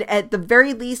should have been at the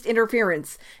very least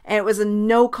interference, and it was a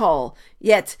no call.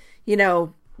 Yet, you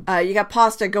know, you got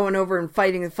Pasta going over and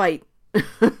fighting the fight.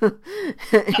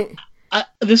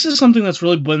 This is something that's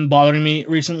really been bothering me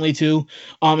recently too,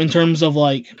 in terms of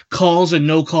like calls and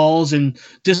no calls and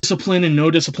discipline and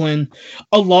no discipline.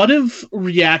 A lot of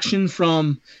reaction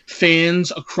from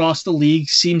fans across the league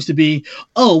seems to be,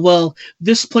 oh, well,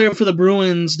 this player for the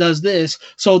Bruins does this,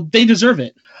 so they deserve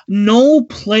it. No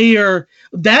player,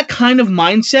 that kind of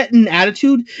mindset and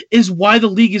attitude is why the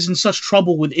league is in such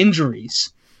trouble with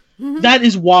injuries. Mm-hmm. That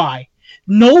is why.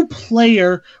 No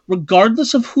player,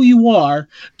 regardless of who you are,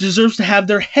 deserves to have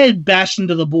their head bashed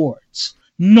into the boards.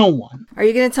 No one. Are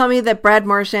you going to tell me that Brad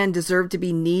Marchand deserved to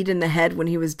be kneed in the head when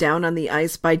he was down on the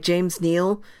ice by James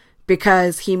Neal?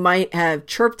 Because he might have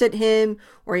chirped at him,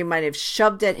 or he might have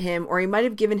shoved at him, or he might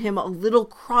have given him a little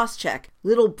cross-check.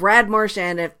 Little Brad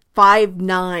Marchand at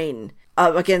 5'9",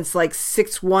 against like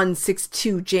 6'1",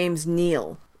 6'2" James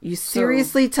Neal. You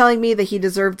seriously telling me that he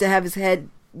deserved to have his head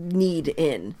kneed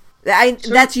in?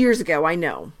 That's years ago, I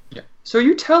know. Yeah. So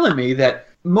you're telling me that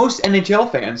most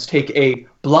NHL fans take a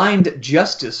blind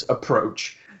justice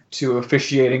approach to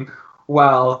officiating,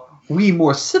 while we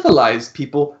more civilized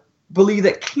people believe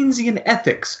that Keynesian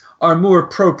ethics are more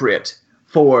appropriate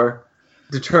for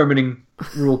determining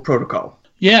rule protocol?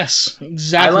 Yes,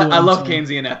 exactly. I love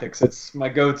Keynesian ethics. It's my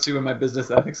go-to in my business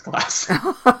ethics class.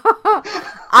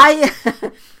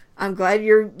 I'm glad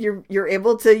you're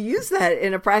able to use that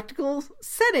in a practical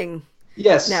setting.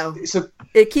 Yes. No. So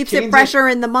it keeps it fresher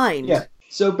in the mind. Yeah.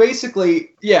 So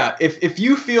basically, yeah, if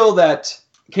you feel that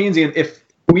Keynesian, if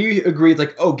we agreed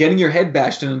like, oh, getting your head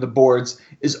bashed into the boards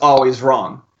is always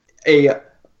wrong, a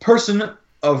person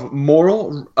of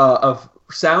of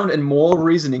sound and moral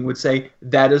reasoning would say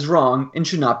that is wrong and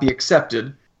should not be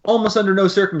accepted almost under no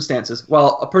circumstances,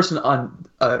 while a person on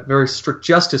very strict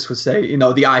justice would say, you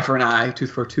know, the eye for an eye,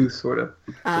 tooth for a tooth sort of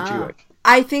situation.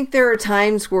 I think there are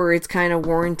times where it's kind of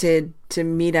warranted to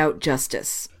mete out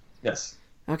justice. Yes.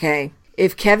 Okay.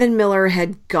 If Kevin Miller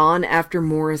had gone after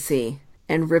Morrissey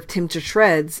and ripped him to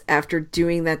shreds after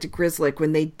doing that to Grzelcyk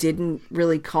when they didn't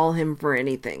really call him for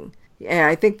anything. Yeah,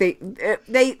 I think they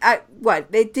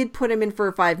did put him in for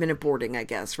a 5-minute boarding, I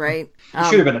guess, right? He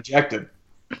should have been ejected.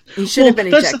 He should have been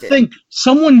ejected. That's the thing.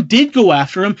 Someone did go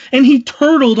after him, and he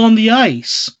turtled on the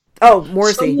ice. Oh,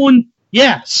 Morrissey.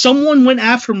 Someone went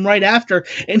after him right after,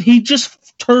 and he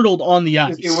just turtled on the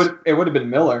ice. It would have been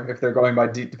Miller if they're going by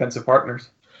defensive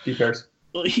partners, D pairs.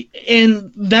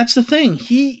 And that's the thing.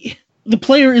 The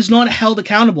player is not held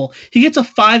accountable. He gets a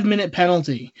 5-minute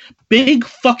penalty. Big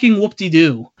fucking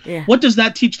whoop-de-doo. Yeah. What does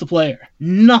that teach the player?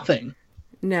 Nothing.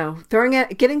 No.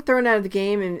 Getting thrown out of the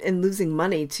game and losing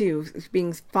money, too,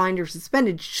 being fined or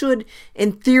suspended should,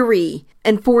 in theory,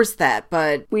 enforce that.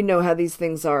 But we know how these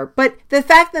things are. But the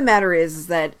fact of the matter is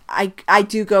that I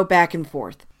do go back and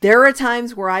forth. There are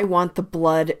times where I want the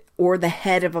blood or the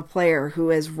head of a player who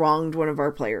has wronged one of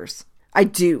our players. I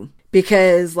do.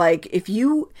 Because, like, if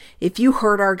you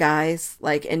hurt our guys,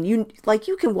 like, and you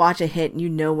can watch a hit and you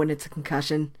know when it's a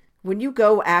concussion. When you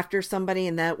go after somebody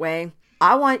in that way,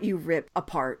 I want you ripped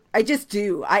apart. I just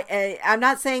do. I'm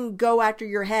not saying go after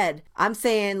your head. I'm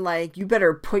saying, like, you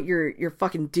better put your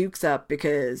fucking dukes up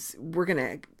because we're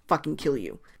gonna fucking kill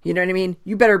you. You know what I mean?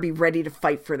 You better be ready to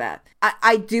fight for that.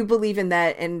 I do believe in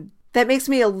that, and that makes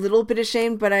me a little bit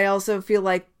ashamed, but I also feel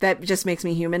like that just makes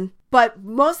me human. But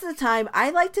most of the time,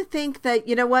 I like to think that,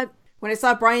 you know what? When I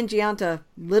saw Brian Giunta,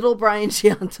 little Brian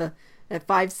Giunta at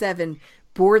 5'7",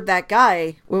 board that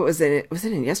guy, what was it? Was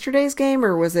it in yesterday's game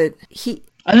or was it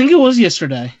I think it was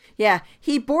yesterday. Yeah,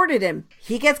 he boarded him.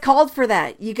 He gets called for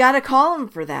that. You got to call him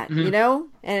for that, you know?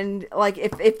 And, like,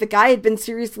 if the guy had been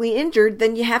seriously injured,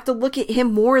 then you have to look at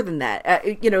him more than that.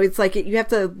 It's like you have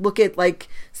to look at, like,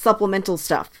 supplemental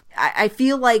stuff. I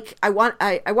feel like I want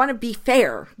to be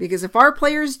fair, because if our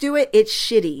players do it, it's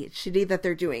shitty. It's shitty that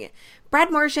they're doing it.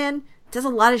 Brad Marchand does a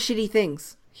lot of shitty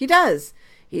things. He does.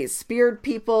 He's speared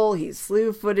people. He's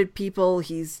slew-footed people.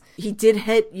 He did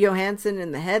hit Johansson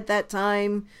in the head that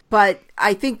time. But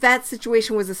I think that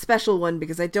situation was a special one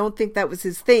because I don't think that was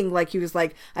his thing. Like, he was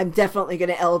like, I'm definitely going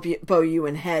to elbow you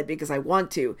in head because I want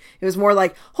to. It was more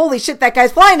like, holy shit, that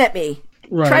guy's flying at me.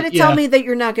 Right, try to tell me that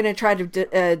you're not going to try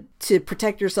to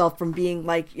protect yourself from being,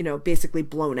 like, basically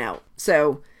blown out.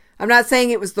 So I'm not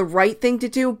saying it was the right thing to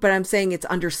do, but I'm saying it's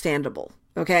understandable.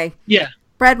 Okay? Yeah.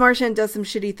 Brad Marchand does some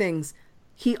shitty things.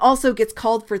 he also gets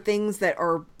called for things that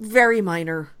are very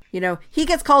minor. You know, he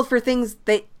gets called for things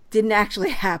that didn't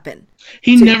actually happen.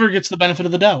 He never gets the benefit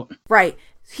of the doubt. Right.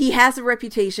 He has a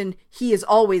reputation. He is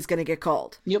always going to get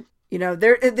called. Yep. You know,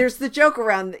 there's the joke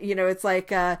around, you know, it's like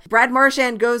Brad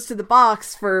Marchand goes to the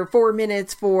box for 4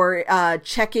 minutes for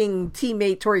checking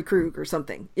teammate Torrey Krug or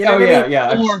something. You know what I mean?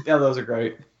 Yeah, those are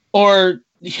great. Or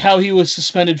how he was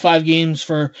suspended 5 games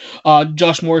for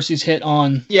Josh Morrissey's hit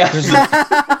on. Yeah.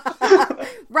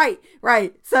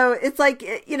 Right. So it's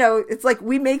like, you know, it's like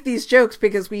we make these jokes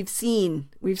because we've seen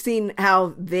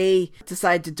how they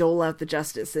decide to dole out the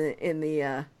justice in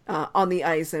the on the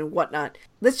ice and whatnot.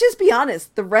 Let's just be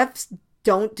honest. The refs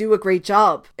don't do a great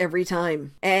job every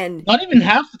time. And not even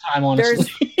half the time,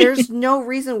 honestly. There's no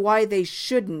reason why they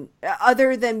shouldn't,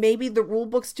 other than maybe the rule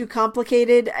book's too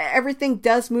complicated. Everything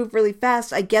does move really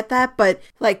fast. I get that, but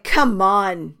like, come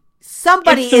on.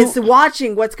 Somebody is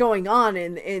watching what's going on,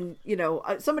 and you know,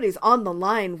 somebody's on the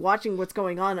line watching what's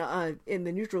going on in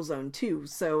the neutral zone too.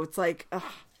 So it's like, ugh.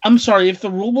 I'm sorry, if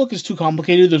the rule book is too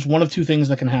complicated, there's one of two things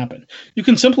that can happen. You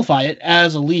can simplify it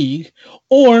as a league,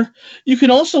 or you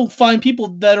can also find people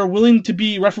that are willing to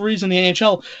be referees in the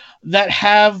NHL that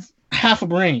have half a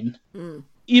brain.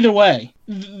 Either way,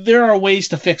 there are ways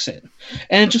to fix it,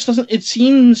 and it just doesn't. It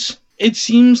seems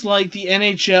like the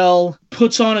NHL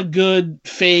puts on a good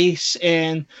face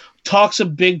and talks a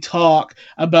big talk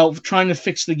about trying to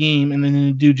fix the game and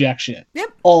then do jack shit. Yep.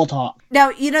 All talk.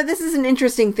 Now, you know, this is an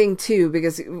interesting thing too,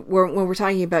 because when we're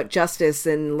talking about justice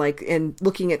and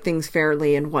looking at things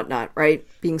fairly and whatnot, right?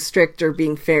 Being strict or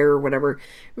being fair or whatever.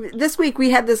 This week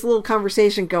we had this little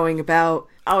conversation going about,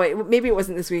 maybe it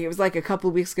wasn't this week. It was like a couple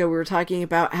of weeks ago. We were talking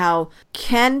about how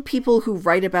can people who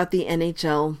write about the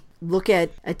NHL look at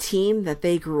a team that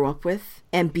they grew up with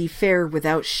and be fair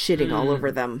without shitting all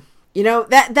over them. You know,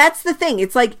 that's the thing.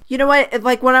 It's like, you know what?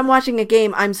 Like when I'm watching a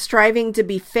game, I'm striving to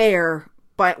be fair,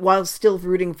 but while still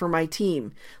rooting for my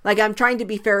team. Like I'm trying to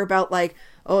be fair about like,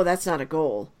 oh, that's not a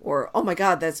goal, or oh my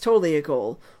God, that's totally a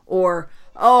goal, or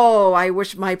oh, I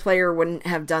wish my player wouldn't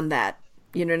have done that.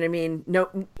 You know what I mean? No,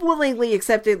 willingly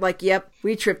accepted. Like, yep,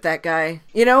 we tripped that guy.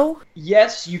 You know?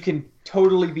 Yes, you can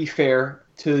totally be fair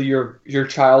to your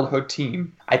childhood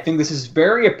team. I think this is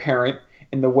very apparent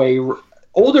in the way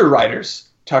older writers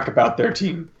talk about their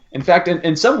team. In fact,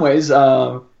 in some ways, they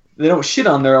don't shit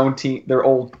on their own team, their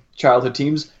old childhood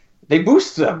teams. They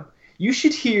boost them. You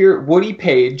should hear Woody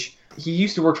Page. He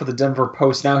used to work for the Denver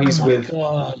Post. Now he's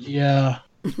now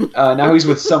he's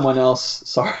with someone else.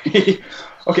 Sorry.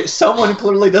 Okay, someone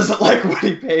clearly doesn't like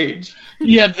Woody Page.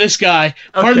 Yeah, this guy.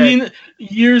 Part of the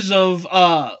years of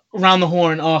Around the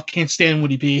Horn. Oh, can't stand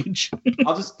Woody Page.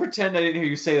 I'll just pretend I didn't hear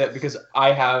you say that because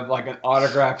I have like an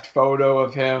autographed photo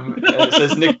of him. It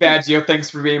says Nick Baggio, thanks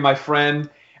for being my friend.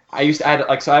 I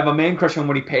have a man crush on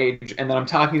Woody Page, and then I'm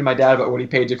talking to my dad about Woody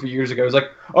Page a few years ago. He's like,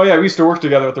 oh yeah, we used to work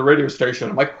together at the radio station.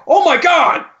 I'm like, oh my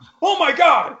god.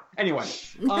 Anyway,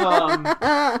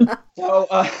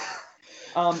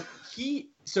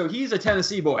 he's a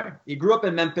Tennessee boy. He grew up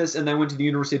in Memphis and then went to the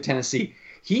University of Tennessee.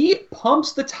 He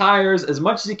pumps the tires as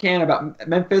much as he can about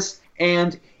Memphis,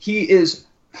 and he is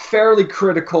properly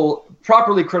critical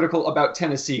about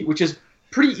Tennessee, which is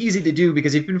pretty easy to do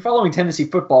because if you've been following Tennessee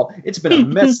football, it's been a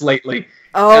mess lately.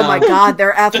 Oh my God,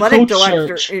 their athletic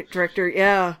director,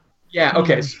 yeah. Yeah,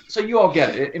 okay, so you all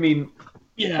get it. I mean,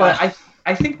 yeah. But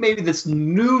I think maybe this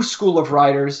new school of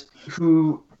writers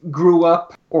who grew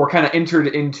up or kind of entered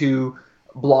into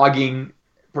blogging,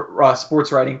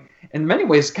 sports writing, in many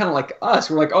ways kind of like us.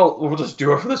 We're like, oh, we'll just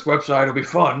do it for this website. It'll be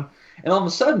fun. And all of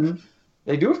a sudden,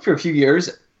 they do it for a few years,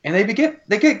 and they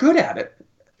get good at it.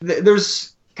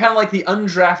 There's kind of like the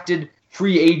undrafted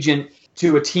free agent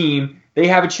to a team. They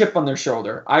have a chip on their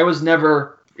shoulder. I was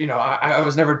never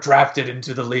drafted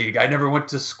into the league. I never went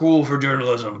to school for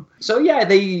journalism. So yeah,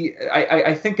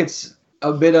 I think it's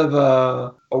a bit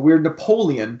of a weird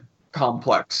Napoleon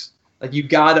complex. Like you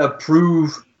gotta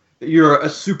prove that you're a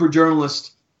super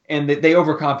journalist, and they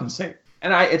overcompensate.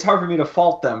 And it's hard for me to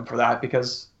fault them for that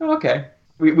because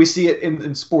we see it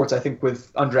in sports. I think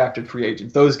with undrafted free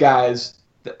agents, those guys,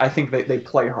 I think they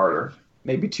play harder,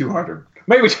 maybe too harder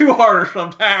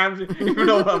sometimes. You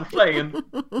know what I'm saying?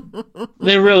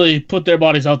 They really put their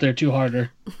bodies out there too harder.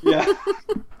 Yeah,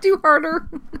 too harder.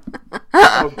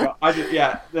 Oh God,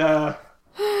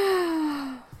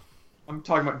 I'm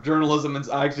talking about journalism, and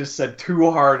I just said too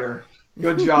harder.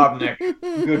 Good job, Nick.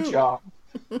 Good job.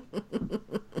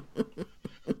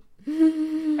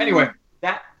 Anyway,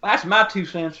 that's my 2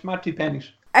 cents, my 2 pennies.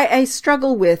 I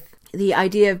struggle with the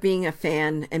idea of being a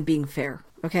fan and being fair,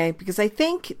 okay? Because I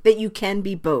think that you can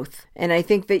be both. And I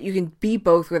think that you can be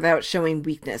both without showing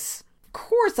weakness.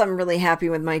 course I'm really happy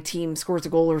when my team scores a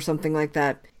goal or something like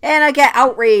that. And I get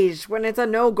outraged when it's a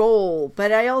no goal.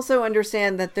 But I also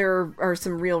understand that there are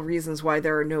some real reasons why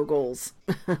there are no goals.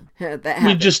 that happen.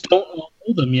 We just don't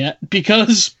know them yet,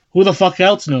 because who the fuck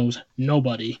else knows?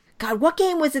 Nobody. God, what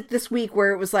game was it this week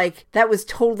where it was like, that was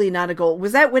totally not a goal?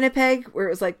 Was that Winnipeg? Where it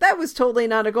was like, that was totally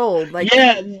not a goal? Like,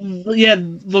 yeah,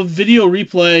 the video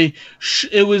replay,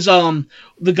 it was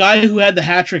the guy who had the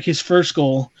hat trick, his first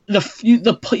goal.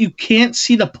 You can't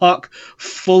see the puck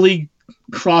fully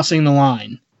crossing the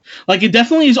line. Like, it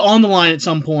definitely is on the line at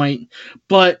some point,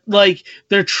 but like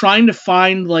they're trying to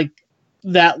find like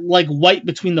that like white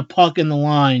between the puck and the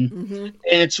line,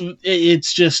 and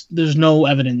it's just there's no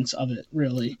evidence of it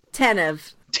really.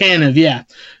 Tanev, yeah,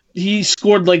 he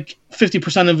scored like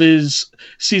 50% of his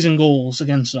season goals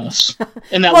against us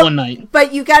in that one night.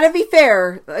 But you gotta be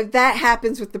fair, that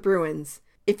happens with the Bruins.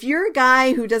 If you're a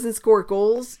guy who doesn't score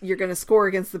goals, you're going to score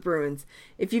against the Bruins.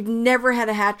 If you've never had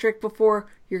a hat trick before,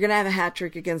 you're going to have a hat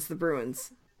trick against the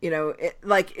Bruins. You know,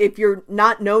 like if you're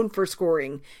not known for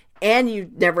scoring and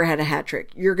you never had a hat trick,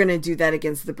 you're going to do that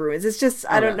against the Bruins. It's just,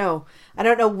 I don't know. I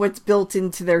don't know what's built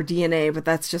into their DNA, but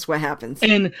that's just what happens.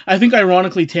 And I think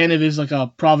ironically, Tanev is like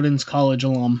a Providence College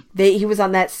alum. He was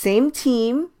on that same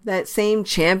team, that same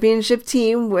championship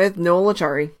team with Noel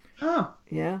Acciari. Oh.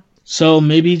 Yeah. So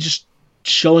maybe just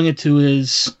showing it to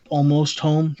his almost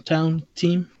hometown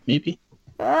team, maybe?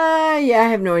 Yeah, I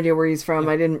have no idea where he's from.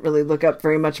 I didn't really look up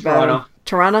very much about him.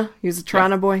 Toronto? He was a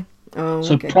Toronto boy? Oh,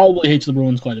 so okay. Probably hates the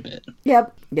Bruins quite a bit.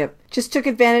 Yep. Just took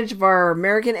advantage of our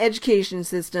American education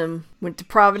system, went to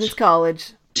Providence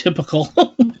College. Typical.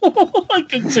 I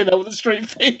couldn't say that with a straight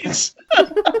face.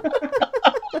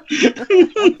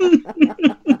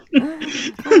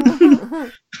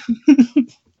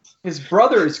 His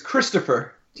brother is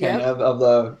Christopher Tanev of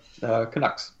the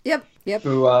Canucks. Yep.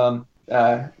 Who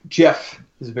Jeff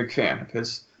is a big fan of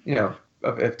his,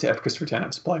 of Christopher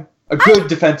Tanev's play. A good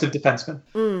defensive defenseman.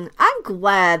 I'm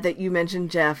glad that you mentioned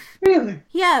Jeff. Really?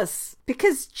 Yes,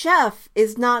 because Jeff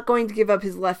is not going to give up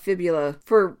his left fibula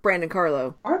for Brandon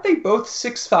Carlo. Aren't they both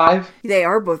 6'5"? They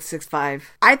are both 6'5".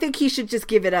 I think he should just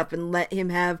give it up and let him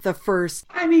have the first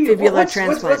fibula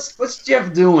transplant. What's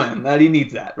Jeff doing that he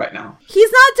needs that right now? He's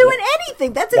not doing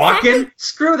anything. That's walking? Exactly...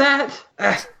 Screw that.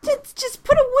 Just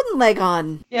put a wooden leg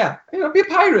on. Yeah, be a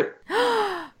pirate.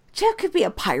 Jeff could be a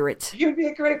pirate. He would be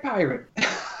a great pirate.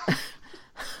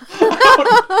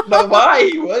 I don't know why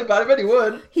he would, but I bet he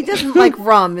would. He doesn't like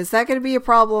rum. Is that going to be a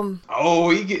problem? Oh,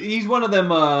 he's one of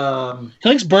them. He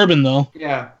likes bourbon, though.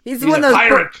 Yeah, he's one of those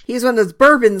pirate. He's one of those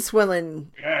bourbon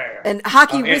swilling, and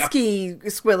hockey whiskey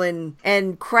swilling,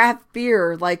 and craft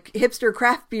beer, like hipster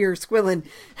craft beer swilling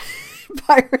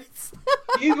pirates.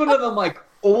 He's one of them, like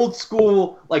old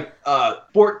school, like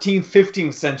 14th,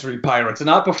 15th century pirates, and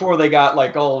not before they got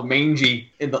like all mangy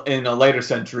in the later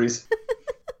centuries.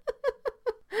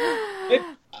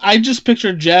 I just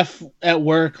pictured Jeff at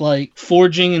work, like,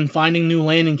 forging and finding new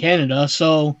land in Canada,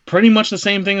 so pretty much the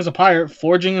same thing as a pirate,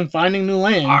 forging and finding new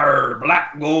land. Our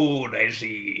black gold, I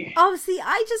see. Oh, see,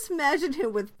 I just imagined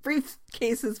him with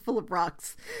briefcases full of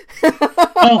rocks.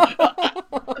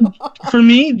 For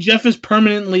me, Jeff is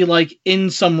permanently, like,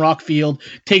 in some rock field,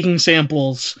 taking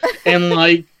samples, and,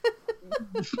 like,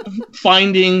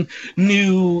 finding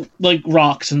new like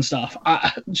rocks and stuff.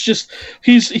 It's just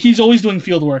he's always doing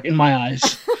field work in my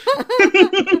eyes.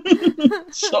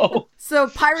 So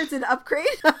pirate's an upgrade.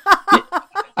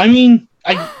 I mean,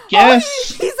 I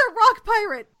guess he's a rock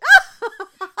pirate.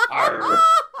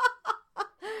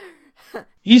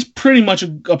 He's pretty much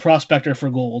a prospector for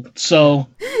gold. So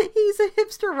he's a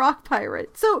hipster rock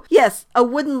pirate. So yes, a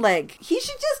wooden leg. He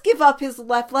should just give up his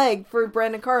left leg for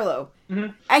Brandon Carlo.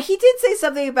 Mm-hmm. He did say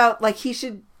something about like he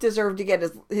should deserve to get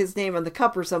his name on the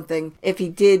cup or something if he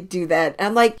did do that. And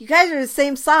I'm like, you guys are the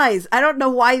same size. I don't know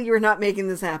why you're not making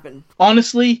this happen.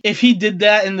 Honestly, if he did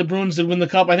that and the Bruins did win the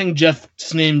cup, I think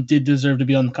Jeff's name did deserve to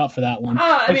be on the cup for that one.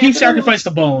 He sacrificed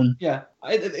the bone. Yeah.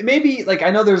 Maybe, like,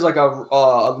 I know there's, like,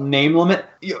 a name limit.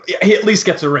 He at least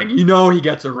gets a ring. He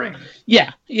gets a ring.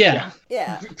 Yeah.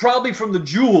 Probably from the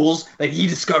jewels that he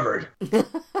discovered.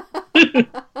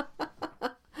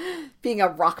 Being a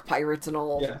rock pirate and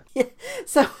all. Yeah.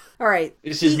 So, all right.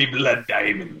 This is me blood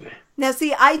diamond. Now,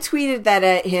 see, I tweeted that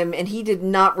at him, and he did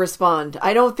not respond.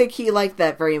 I don't think he liked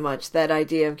that very much, that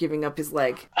idea of giving up his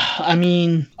leg. I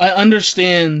mean, I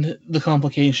understand the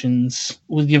complications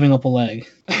with giving up a leg.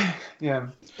 Yeah.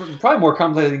 It's probably more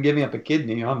complicated than giving up a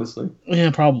kidney, honestly.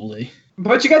 Yeah, probably.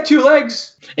 But you got 2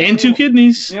 legs. And 2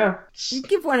 kidneys. Yeah. You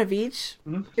give one of each,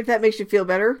 Mhm. if that makes you feel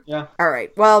better. Yeah. All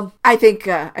right. Well, I think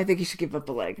you should give up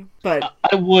a leg, but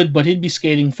I would, but he'd be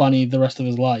skating funny the rest of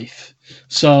his life.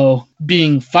 So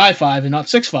being 5'5" and not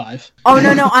 6'5". oh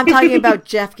no, I'm talking about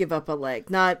Jeff give up a leg,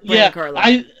 not Brandon Carlo.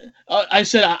 I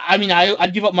said,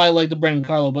 I'd give up my leg to Brandon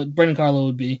Carlo, but Brandon Carlo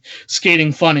would be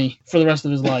skating funny for the rest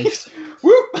of his life.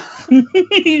 Whoop!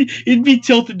 He'd be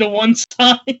tilted to one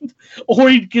side, or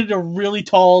he'd get a really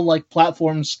tall, like,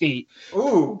 platform skate.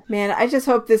 Ooh. Man, I just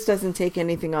hope this doesn't take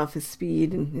anything off his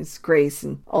speed and his grace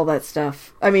and all that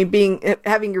stuff. I mean,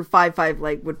 having your 5'5"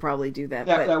 leg would probably do that.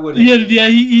 Yeah, but... that would. Yeah,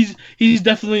 he's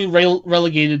definitely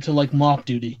relegated to, like, mop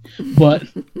duty, but...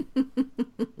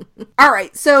 All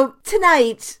right, so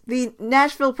tonight, the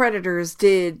Nashville Predators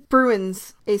did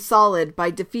Bruins a solid by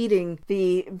defeating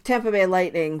the Tampa Bay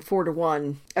Lightning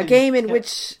 4-1. A game in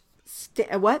which...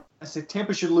 what? I say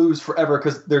Tampa should lose forever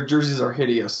because their jerseys are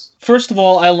hideous. First of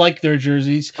all, I like their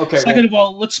jerseys. Okay. Second of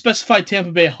all, let's specify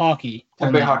Tampa Bay hockey.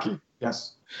 Tampa Bay hockey,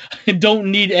 yes. I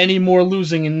don't need any more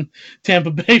losing in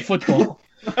Tampa Bay football.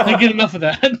 I get enough of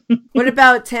that. What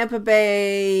about Tampa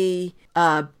Bay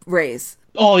Rays?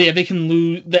 Oh, yeah, they can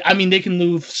lose. I mean, they can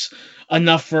lose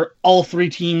enough for all 3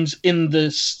 teams in the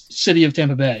city of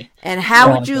Tampa Bay. And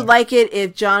how would you like it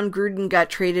if John Gruden got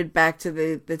traded back to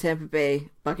the Tampa Bay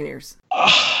Buccaneers?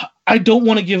 I don't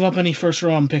want to give up any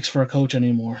first-round picks for a coach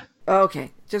anymore.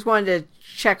 Okay, just wanted to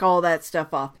check all that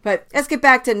stuff off. But let's get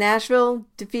back to Nashville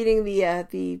defeating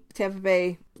the Tampa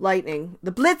Bay Lightning.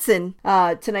 The Blitzen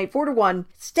tonight, 4-1.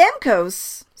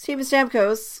 Steven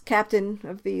Stamkos, captain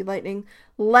of the Lightning,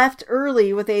 left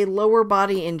early with a lower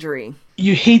body injury.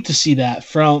 You hate to see that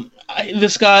from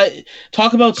this guy.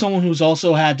 Talk about someone who's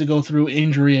also had to go through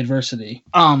injury adversity.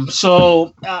 You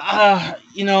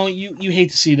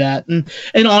hate to see that.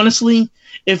 And honestly,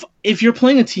 if you're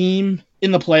playing a team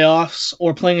in the playoffs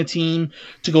or playing a team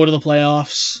to go to the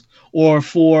playoffs or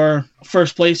for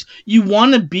first place, you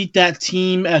want to beat that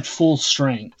team at full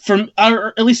strength.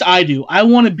 Or at least I do. I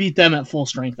want to beat them at full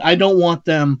strength. I don't want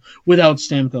them without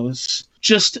Stamkos.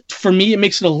 Just, for me, it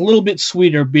makes it a little bit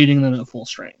sweeter beating them at full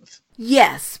strength.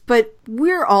 Yes, but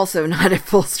we're also not at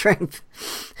full strength.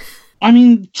 I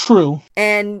mean, true.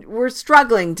 And we're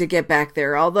struggling to get back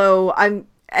there, although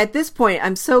at this point,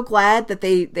 I'm so glad that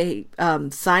they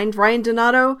signed Ryan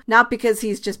Donato, not because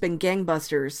he's just been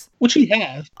gangbusters. Which he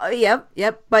has.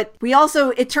 Yep. But we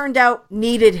also, it turned out,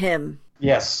 needed him.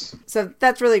 Yes. So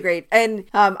that's really great. And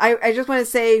I just want to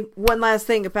say one last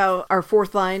thing about our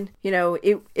 4th line. You know,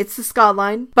 it's the Scott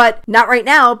line, but not right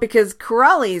now because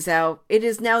Kuraly's out. It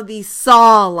is now the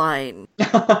Saw line.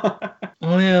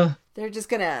 Oh, yeah. They're just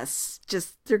gonna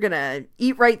they're gonna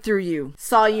eat right through you,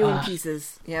 saw you in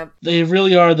pieces. Yep. They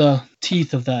really are the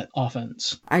teeth of that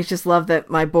offense. I just love that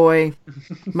my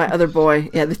other boy,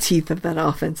 the teeth of that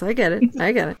offense. I get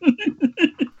it.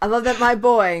 I love that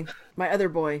my other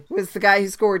boy, was the guy who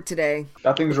scored today.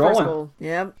 That thing's rolling.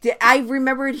 Yep. I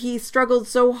remembered he struggled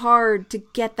so hard to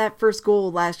get that first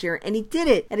goal last year, and he did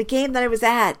it at a game that I was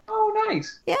at. Oh,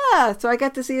 nice. Yeah, so I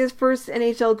got to see his first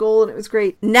NHL goal, and it was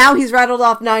great. Now he's rattled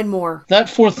off 9 more. That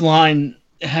 4th line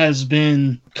has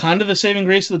been kind of the saving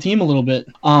grace of the team a little bit.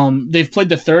 They've played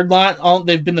the 3rd line.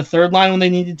 They've been the 3rd line when they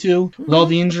needed to, with all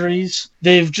the injuries.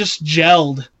 They've just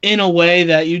gelled in a way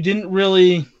that you didn't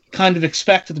really kind of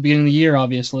expect at the beginning of the year,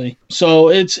 obviously. So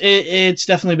it's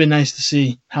definitely been nice to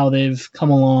see how they've come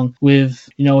along with,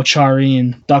 Achari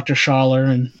and Dr. Schaller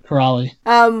and Kuraly.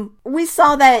 We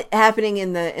saw that happening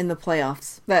in the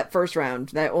playoffs, that first round,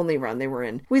 that only run they were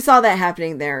in. We saw that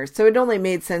happening there, so it only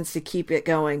made sense to keep it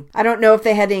going. I don't know if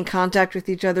they had any contact with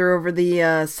each other over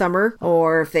the summer,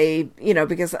 or if they,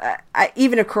 because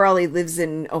even if Kuraly lives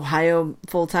in Ohio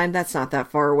full time, that's not that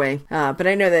far away. But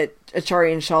I know that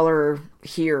Achari and Schaller are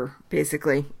here,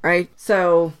 basically, right?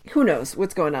 So who knows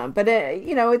what's going on? But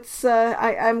it's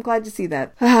I'm glad to see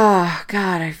that. Ah,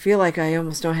 God, I feel like I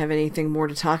almost don't have anything more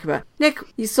to talk about. Nick,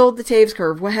 you sold the Taves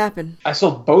curve. What happened? I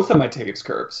sold both of my Taves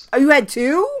curves. Oh, you had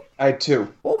 2? I had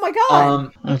 2. Oh my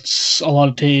God. That's a lot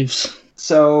of Taves.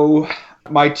 So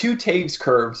my 2 Taves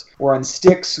curves were on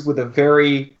sticks with a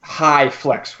very high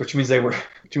flex, which means they were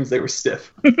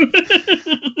stiff.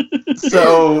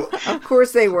 So of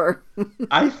course they were.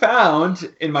 I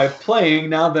found in my playing,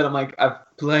 now that I've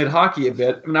played hockey a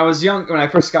bit. When I was young, when I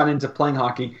first got into playing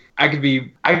hockey, I could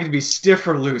be stiff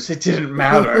or loose. It didn't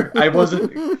matter. I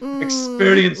wasn't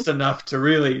experienced enough to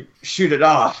really shoot it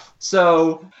off.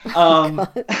 So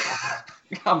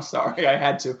I'm sorry, I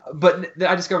had to. But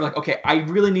I discovered, like, okay, I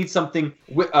really need something,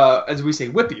 as we say,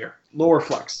 whippier, lower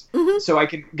flex. So I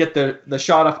can get the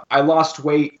shot off. I lost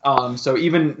weight, so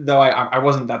even though I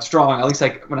wasn't that strong, at least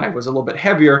when I was a little bit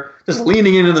heavier, just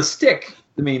leaning into the stick.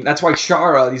 I mean, that's why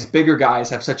Chara, these bigger guys,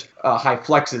 have such high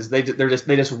flexes. They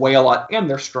just weigh a lot, and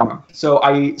they're strong. So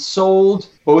I sold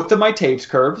both of my Taves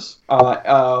curves.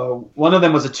 One of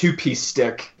them was a 2-piece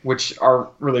stick, which aren't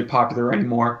really popular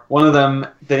anymore. One of them,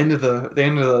 at the end of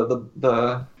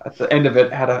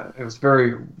it, it was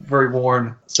very, very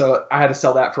worn. So I had to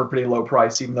sell that for a pretty low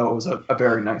price, even though it was a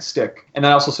very nice stick. And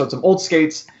I also sold some old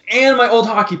skates and my old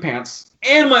hockey pants.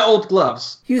 And my old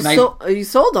gloves. You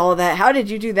sold all of that. How did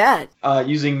you do that?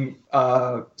 Using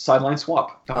Sideline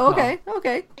Swap. Okay.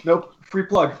 Nope, free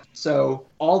plug. So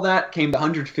all that came to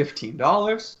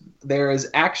 $115. There is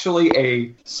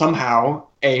actually somehow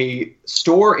a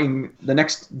store in the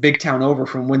next big town over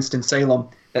from Winston-Salem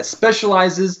that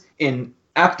specializes in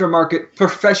aftermarket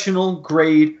professional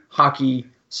grade hockey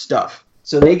stuff.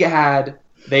 So they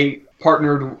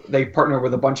partnered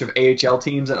with a bunch of AHL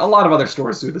teams, and a lot of other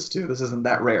stores do this too. This isn't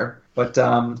that rare. But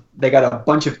they got a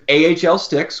bunch of AHL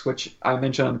sticks, which I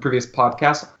mentioned on the previous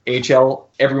podcast. AHL,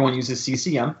 everyone uses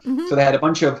CCM. So they had a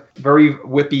bunch of very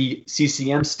whippy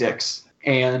CCM sticks,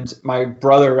 and my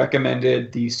brother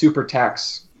recommended the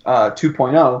SuperTax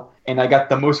 2.0, and I got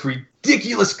the most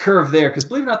ridiculous curve there, because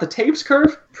believe it or not, the Taves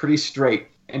curve, pretty straight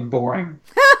and boring.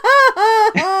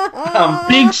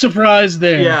 Big surprise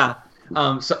there. Yeah.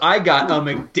 So I got a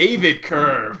McDavid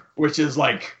curve, which is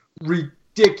like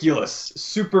ridiculous,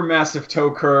 super massive toe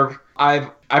curve.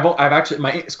 I've actually,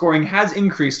 my scoring has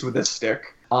increased with this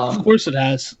stick. Of course it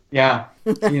has. Yeah,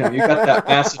 you got that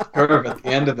massive curve at the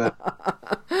end of it.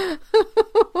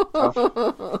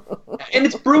 And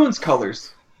it's Bruins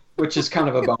colors, which is kind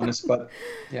of a bonus, but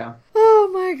yeah. Oh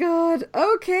my God.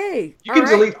 Okay. You can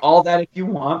delete all that if you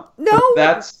want. No.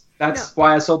 That's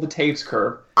why I sold the Taves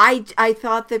curve. I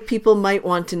thought that people might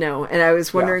want to know, and I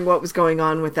was wondering what was going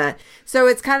on with that. So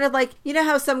it's kind of like, you know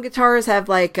how some guitars have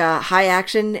like high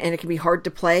action and it can be hard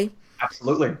to play?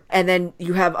 Absolutely. And then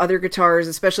you have other guitars,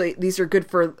 especially these are good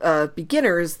for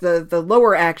beginners, the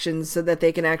lower actions, so that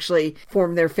they can actually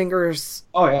form their fingers.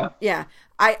 Oh, yeah. Yeah.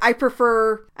 I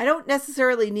prefer, I don't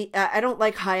necessarily need, I don't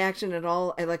like high action at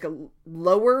all. I like a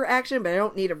lower action, but I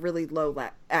don't need a really low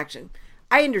action.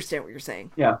 I understand what you're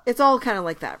saying. Yeah. It's all kind of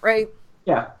like that, right?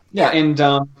 Yeah. And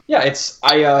it's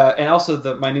and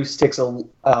also my new stick's a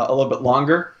little bit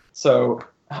longer. So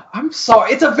I'm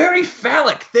sorry, it's a very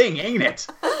phallic thing, ain't it?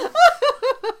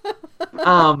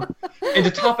 And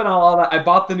to top it all out, I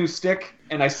bought the new stick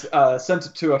and I sent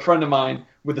it to a friend of mine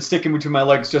with the stick in between my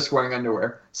legs, just wearing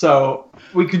underwear. So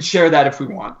we can share that if we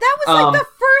want. That was like the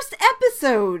first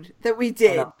episode that we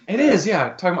did. It is, yeah.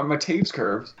 Talking about my Taves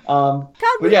curves. God,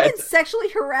 we've been sexually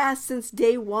harassed since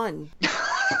day one.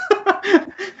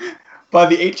 By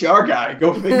the HR guy,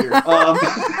 go figure.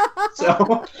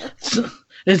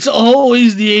 It's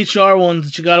always the HR ones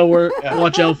that you gotta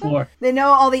watch out for. They know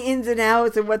all the ins and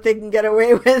outs and what they can get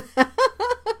away with.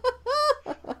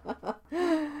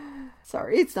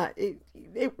 Sorry, it's not.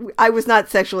 I was not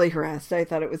sexually harassed. I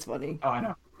thought it was funny. Oh, I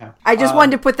know. Yeah. I just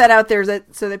wanted to put that out there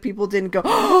so that people didn't go,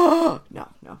 oh, no.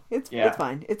 It's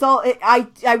fine. It's all.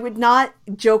 I would not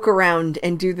joke around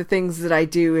and do the things that I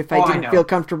do if I didn't feel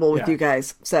comfortable with you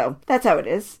guys. So that's how it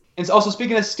is. And also,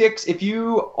 speaking of sticks, if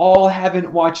you all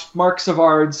haven't watched Mark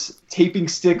Savard's Taping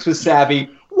Sticks with Savvy,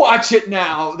 watch it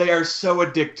now. They are so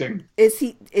addicting. Is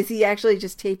he actually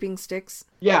just taping sticks?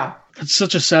 Yeah. It's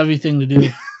such a savvy thing to do.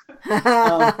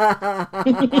 But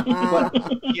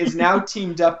he is now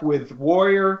teamed up with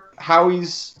Warrior,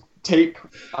 Howie's Tape,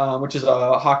 which is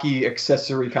a hockey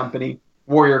accessory company.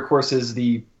 Warrior, of course, is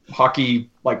the hockey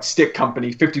stick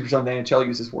company. 50% of the NHL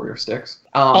uses Warrior sticks.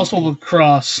 Also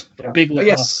lacrosse. Yeah. Big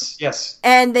lacrosse. Yes.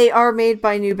 And they are made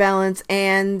by New Balance,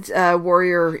 and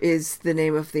Warrior is the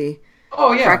name of the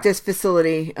practice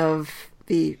facility of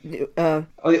the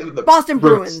Boston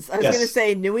Bruins. I was going to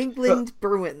say New England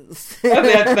Bruins.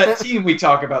 that team we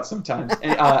talk about sometimes.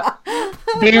 And,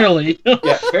 barely.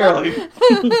 Yeah, barely.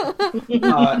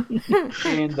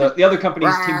 And the other company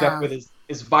he's teamed up with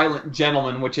is Violent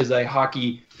Gentleman, which is a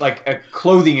hockey, a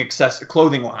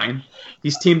clothing line.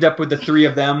 He's teamed up with the three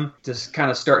of them to kind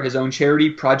of start his own charity,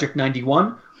 Project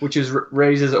 91, which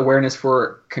raises awareness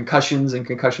for concussions and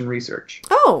concussion research.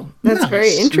 Oh, that's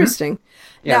very interesting.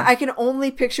 Yeah. Now, I can only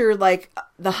picture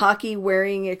the hockey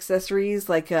wearing accessories,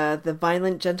 the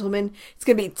Violent Gentleman. It's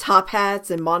going to be top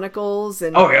hats and monocles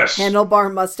and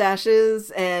handlebar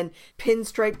mustaches and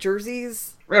pinstripe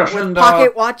jerseys with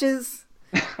pocket watches.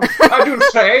 I do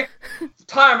say,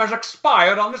 time has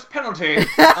expired on this penalty.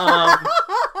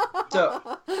 So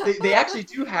they actually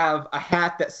do have a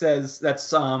hat that says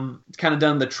that's kind of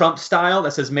done the Trump style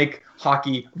that says "Make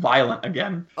hockey violent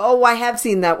again." Oh, I have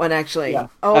seen that one actually. Yeah,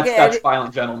 Okay, that's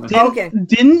Violent Gentlemen.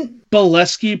 Didn't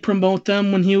Bolesky promote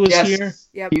them when he was here?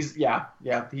 Yep.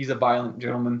 He's a Violent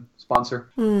Gentleman sponsor.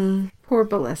 Poor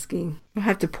Bolesky. I'll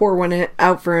have to pour one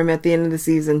out for him at the end of the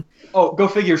season. Oh, go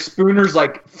figure. Spooner's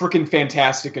like freaking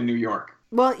fantastic in New York.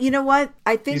 Well, you know what?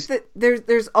 I think that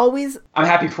there's always. I'm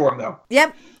happy for him though.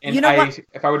 Yep. And you know what?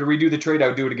 If I were to redo the trade, I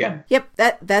would do it again. Yep.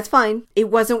 That's fine. It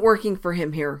wasn't working for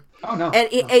him here. Oh no.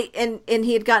 And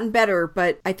he had gotten better,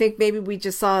 but I think maybe we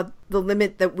just saw the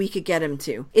limit that we could get him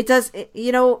to. It does. It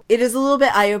is a little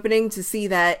bit eye opening to see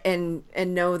that and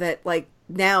know that like.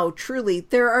 Now, truly,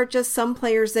 there are just some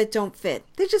players that don't fit.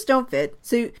 They just don't fit.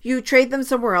 So you trade them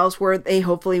somewhere else where they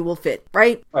hopefully will fit,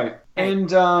 right? Right.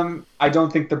 And I don't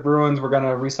think the Bruins were going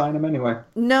to re-sign him anyway.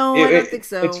 No, I don't think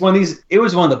so. It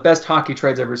was one of the best hockey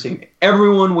trades I've ever seen.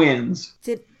 Everyone wins.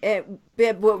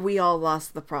 But we all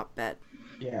lost the prop bet.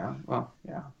 Yeah, well,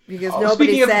 yeah. Because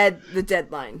nobody said the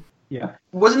deadline. Yeah.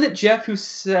 Wasn't it Jeff who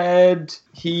said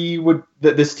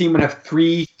that this team would have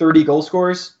 3 30-goal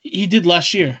scorers? He did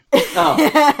last year. Oh.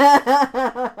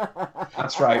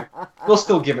 That's right. We'll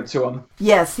still give it to him.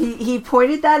 Yes, he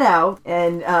pointed that out,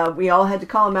 and we all had to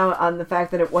call him out on the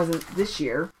fact that it wasn't this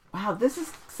year. Wow, this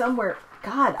is somewhere...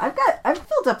 God, I've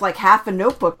filled up like half a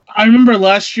notebook. I remember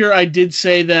last year I did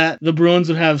say that the Bruins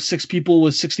would have 6 people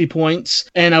with 60 points,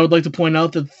 and I would like to point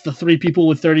out that the 3 people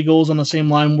with 30 goals on the same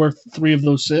line were 3 of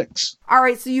those 6. All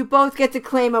right, so you both get to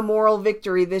claim a moral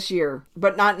victory this year,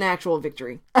 but not an actual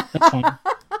victory. That's fine.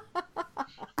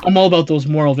 I'm all about those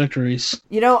moral victories.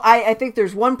 I think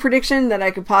there's one prediction that I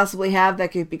could possibly have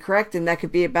that could be correct, and that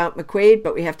could be about McQuaid,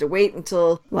 but we have to wait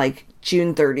until like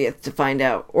June 30th to find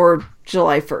out, or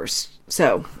July 1st.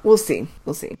 So, we'll see.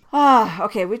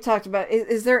 Okay, we talked about...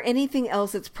 Is there anything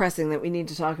else that's pressing that we need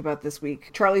to talk about this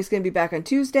week? Charlie's going to be back on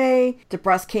Tuesday.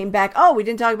 DeBrusk came back. Oh, we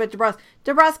didn't talk about DeBrusk.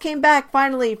 DeBrusk came back,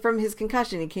 finally, from his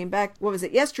concussion. He came back, what was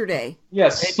it, yesterday?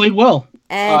 Yes. He played well.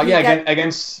 And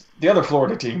against the other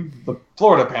Florida team, the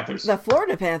Florida Panthers. The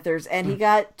Florida Panthers, and he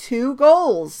got 2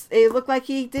 goals. It looked like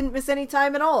he didn't miss any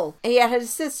time at all. And he had an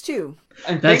assist, too.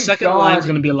 And that second line is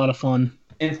going to be a lot of fun.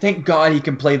 And thank God he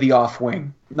can play the off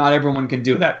wing. Not everyone can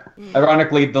do that.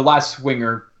 Ironically, the last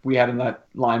winger we had in that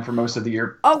line for most of the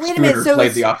year, oh, wait a minute. So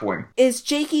played the off wing. Is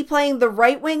Jakey playing the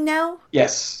right wing now?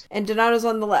 Yes. And Donato's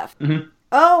on the left? Mm-hmm.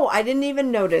 Oh, I didn't even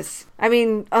notice. I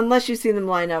mean, unless you see them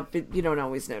line up, you don't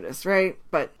always notice, right?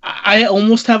 But I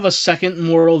almost have a second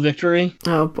moral victory.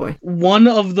 Oh, boy. One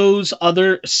of those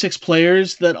other 6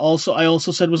 players that I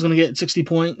also said was going to get 60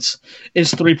 points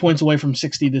is 3 points away from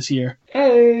 60 this year.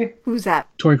 Hey. Who's that?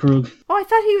 Torrey Krug. Oh, I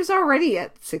thought he was already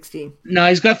at 60. No,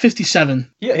 he's got 57.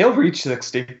 Yeah, he'll reach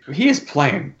 60. He is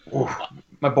playing. Ooh,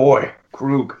 my boy,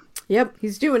 Krug. Yep,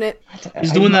 he's doing it.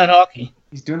 He's doing that hockey.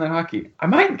 He's doing that hockey.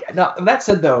 That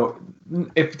said, though,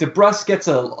 if DeBrusk gets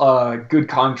a good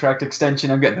contract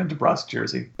extension, I'm getting a DeBrusk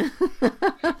jersey.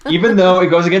 Even though it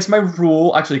goes against my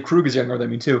rule. Actually, Krug is younger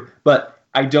than me, too. But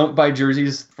I don't buy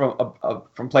jerseys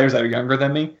from players that are younger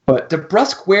than me. But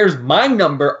DeBrusk wears my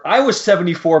number. I was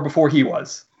 74 before he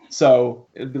was. So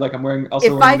it'd be like I'm wearing.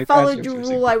 If I followed your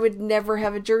rule, I would never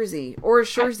have a jersey or a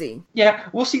jersey. Yeah,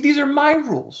 well, see, these are my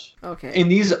rules. Okay.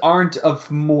 And these aren't of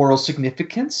moral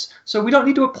significance, so we don't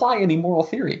need to apply any moral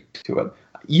theory to it.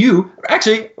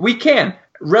 We can.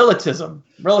 Relativism.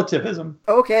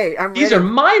 Okay, I'm ready. These are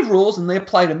my rules, and they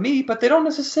apply to me, but they don't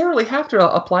necessarily have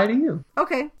to apply to you.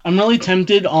 Okay. I'm really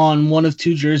tempted on one of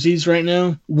 2 jerseys right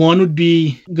now. One would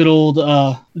be good old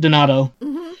Donato.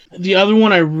 Mm-hmm. The other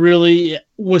one I really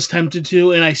was tempted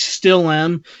to, and I still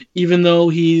am, even though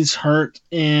he's hurt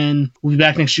and will be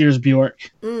back next year, is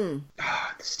Bjork.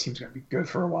 This team's going to be good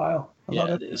for a while.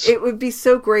 Yeah, it is. It would be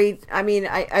so great. I mean,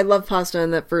 I love Pasta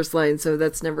on that first line, so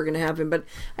that's never going to happen. But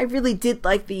I really did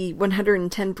like the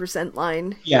 110%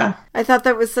 line. Yeah. I thought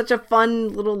that was such a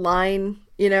fun little line,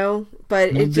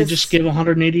 but they just give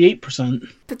 188%.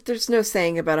 But there's no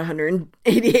saying about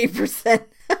 188%.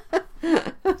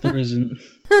 There isn't.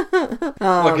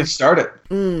 Look, it started.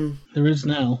 There is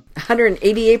now.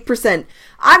 188%.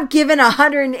 I'm giving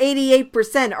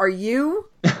 188%. Are you?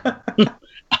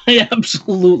 I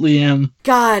absolutely am.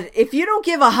 God, if you don't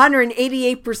give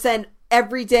 188%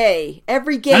 every day,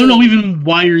 every game. I don't know even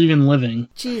why you're even living.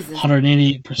 Jesus.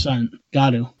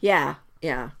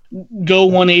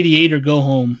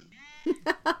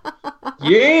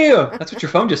 Yeah, that's what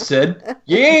your phone just said.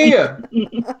 Yeah.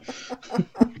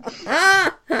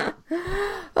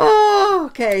 Oh,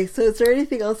 okay. So is there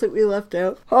anything else that we left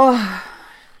out? Oh,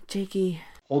 Jakey.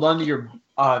 Hold on to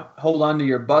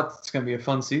your butts. It's gonna be a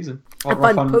fun season. A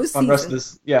fun postseason. Fun rest of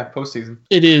this, postseason.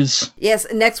 It is. Yes,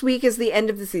 next week is the end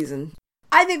of the season.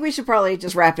 I think we should probably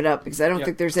just wrap it up because I don't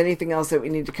think there's anything else that we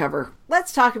need to cover.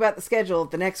 Let's talk about the schedule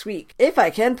of the next week, if I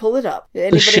can pull it up.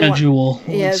 The schedule.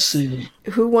 Yes. Let's see.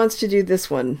 Who wants to do this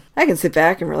one? I can sit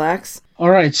back and relax. All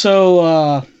right,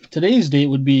 so today's date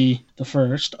would be the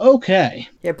 1st. Okay.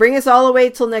 Yeah, bring us all the way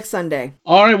till next Sunday.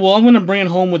 All right, well, I'm going to bring it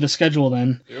home with the schedule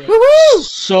then. Woohoo!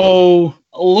 So,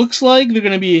 looks like they're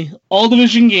going to be all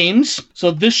division games, so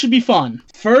this should be fun.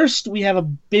 First, we have a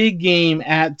big game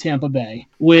at Tampa Bay,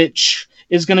 which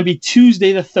is going to be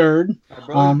Tuesday the 3rd. My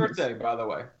brother's birthday, by the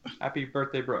way. Happy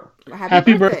birthday, bro.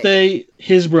 Happy birthday,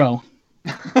 his bro.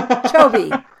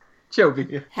 Chobi.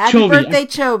 Chobi. Happy Chobi. birthday,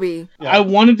 Chobi. Yeah. I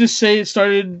wanted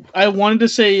to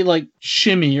say like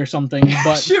shimmy or something,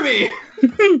 but Shimmy!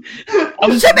 I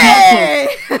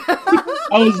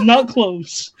was not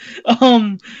close.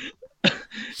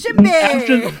 Shimmy!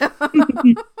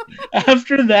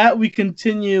 After that, we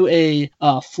continue a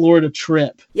Florida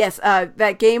trip. Yes,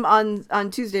 that game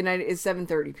on Tuesday night is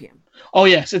 7:30 p.m. Oh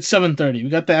yes, it's 7:30. We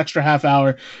got the extra half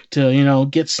hour to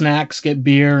get snacks, get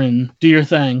beer, and do your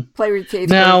thing. Play with Taves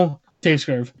now. Taves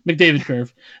Curve, McDavid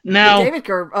Curve. Now, McDavid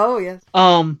Curve. Oh yes.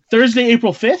 Thursday,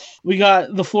 April 5th, we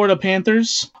got the Florida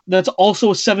Panthers. That's also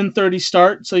a 7:30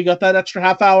 start, so you got that extra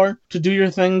half hour to do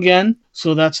your thing again.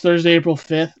 So that's Thursday, April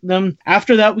 5th. Then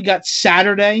after that, we got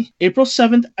Saturday, April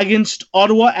 7th against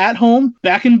Ottawa at home,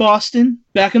 back in Boston,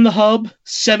 back in the hub,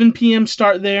 7 p.m.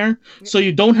 start there. So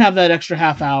you don't have that extra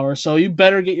half hour, so you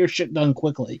better get your shit done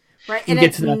quickly. Right, and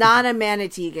it's not a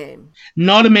manatee game.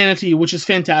 Not a manatee, which is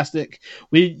fantastic.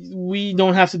 We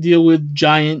don't have to deal with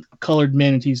giant colored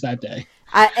manatees that day.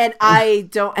 I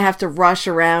don't have to rush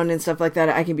around and stuff like that.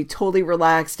 I can be totally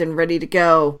relaxed and ready to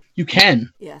go. You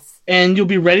can. Yes. And you'll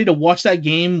be ready to watch that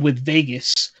game with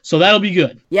Vegas. So that'll be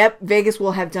good. Yep, Vegas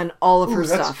will have done all of her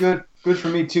stuff. That's good for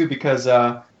me too, because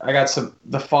I got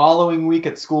the following week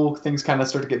at school, things kind of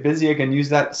start to get busy. I can use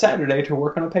that Saturday to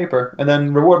work on a paper and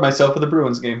then reward myself with a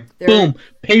Bruins game. Boom.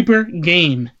 Paper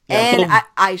game. And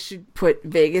I should put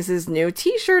Vegas's new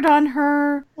t-shirt on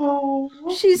her. Oh.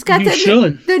 She's got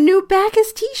the new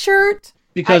Bacchus t-shirt.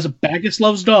 Because Bacchus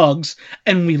loves dogs,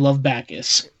 and we love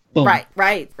Bacchus. Boom.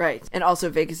 Right. And also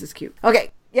Vegas is cute.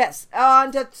 Okay, yes,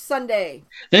 on to Sunday.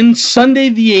 Then Sunday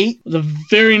the 8th, the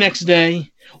very next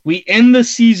day, we end the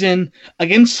season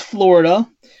against Florida.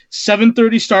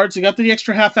 7:30 starts. You got the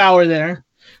extra half hour there.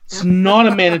 It's not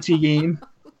a manatee game.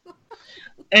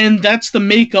 And that's the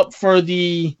makeup for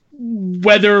the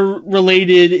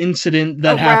weather-related incident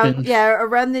that happened. Yeah,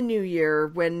 around the New Year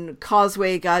when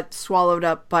Causeway got swallowed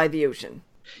up by the ocean.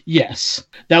 Yes.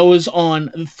 That was on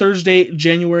Thursday,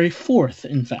 January 4th,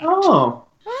 in fact. Oh.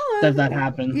 That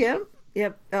happened. Yep.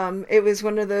 It was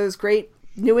one of those great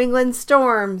New England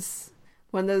storms.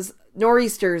 One of those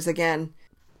nor'easters again.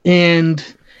 And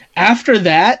after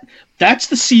that, that's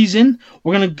the season.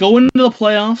 We're going to go into the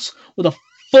playoffs with a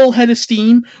full head of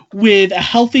steam, with a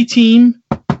healthy team,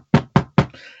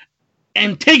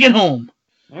 and take it home.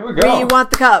 There we go. We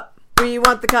want the cup. We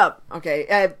want the cup.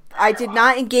 Okay. I did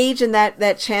not engage in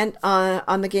that chant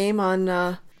on the game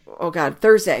on,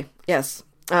 Thursday. Yes.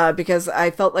 Because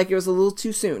I felt like it was a little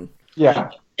too soon. Yeah.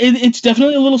 It's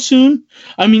definitely a little soon.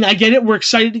 I mean, I get it. We're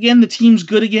excited again. The team's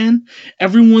good again.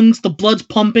 The blood's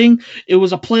pumping. It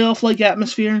was a playoff-like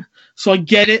atmosphere, so I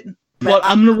get it. But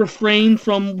I'm going to refrain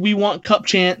from we want cup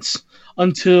chants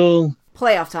until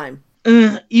playoff time.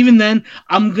 Even then,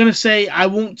 I'm going to say I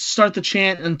won't start the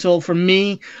chant until, for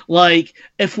me, like,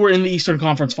 if we're in the Eastern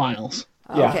Conference Finals.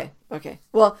 Yeah. Okay.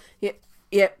 Well,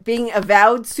 yeah, being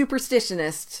avowed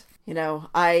superstitionist,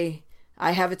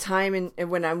 I have a time and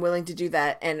when I'm willing to do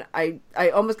that, and I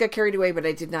almost got carried away, but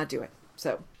I did not do it.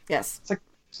 So, yes. It's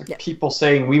like people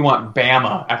saying we want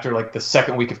Bama after, like, the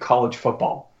second week of college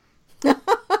football.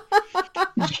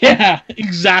 Yeah,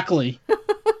 exactly.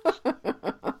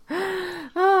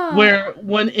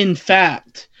 When in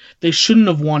fact, they shouldn't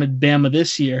have wanted Bama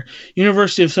this year.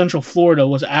 University of Central Florida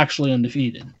was actually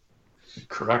undefeated.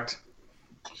 Correct.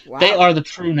 Wow. They are the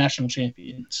true national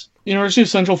champions. University of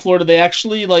Central Florida, they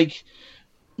actually,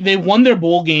 they won their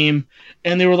bowl game,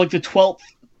 and they were like the 12th.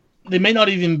 They may not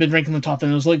even been ranked in the top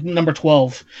 10. It was like number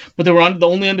 12, but they were the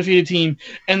only undefeated team,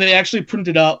 and they actually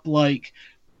printed up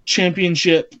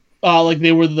championship, like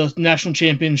they were the national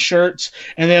champion shirts,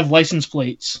 and they have license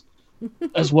plates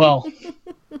as well.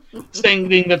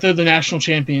 saying that they're the national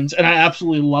champions, and I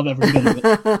absolutely love every bit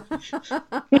of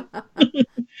it.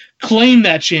 Claim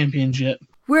that championship.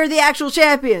 We're the actual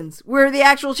champions. We're the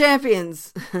actual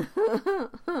champions.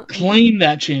 Claim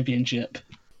that championship.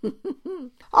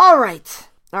 All right.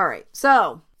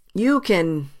 So you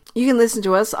can listen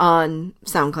to us on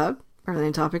SoundCloud,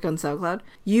 Early Topic on SoundCloud.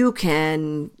 You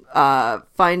can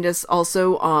find us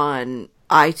also on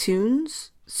iTunes,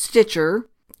 Stitcher,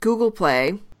 Google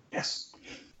Play. Yes.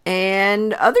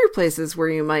 And other places where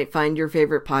you might find your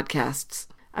favorite podcasts.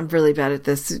 I'm really bad at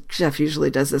this. Jeff usually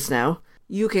does this now.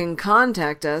 You can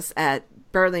contact us at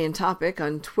Barely on Topic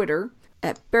on Twitter,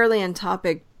 at Barely on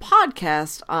Topic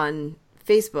Podcast on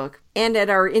Facebook, and at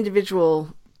our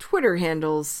individual Twitter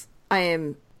handles. I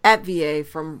am at VA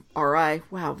from RI.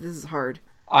 Wow, this is hard.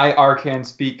 I can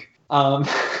speak. Feels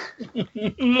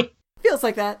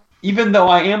like that. Even though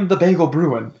I am the Bagel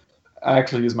Bruin, I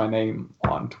actually use my name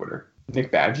on Twitter.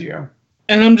 Nick Baggio.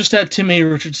 And I'm just at Tim A.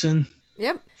 Richardson.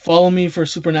 Yep. Follow me for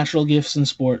supernatural gifts in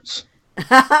sports.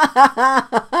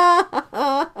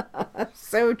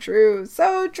 So true.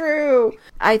 So true.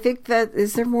 I think that,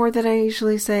 is there more that I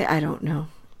usually say? I don't know.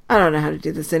 I don't know how to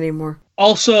do this anymore.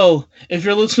 Also, if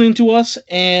you're listening to us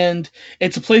and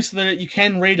it's a place that you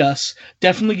can rate us,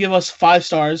 definitely give us 5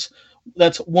 stars.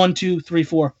 That's 1, 2, 3,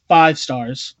 4, 5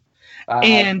 stars.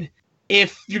 And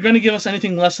if you're going to give us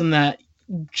anything less than that,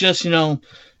 just,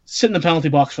 sit in the penalty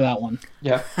box for that one.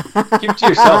 Yeah. Keep it to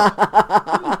yourself.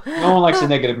 No one likes a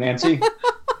negative, Nancy.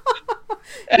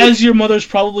 As your mother's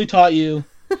probably taught you,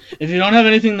 if you don't have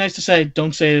anything nice to say,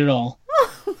 don't say it at all.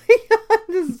 Oh my god,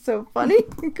 this is so funny.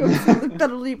 It goes in the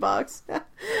penalty box.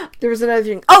 There was another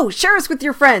thing. Oh, share us with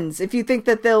your friends if you think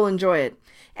that they'll enjoy it.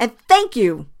 And thank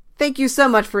you. Thank you so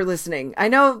much for listening. I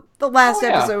know the last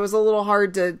episode was a little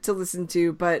hard to listen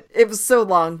to, but it was so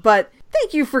long. But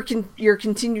thank you for your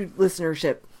continued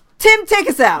listenership. Tim, take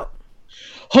us out.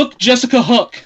 Hook, Jessica, hook.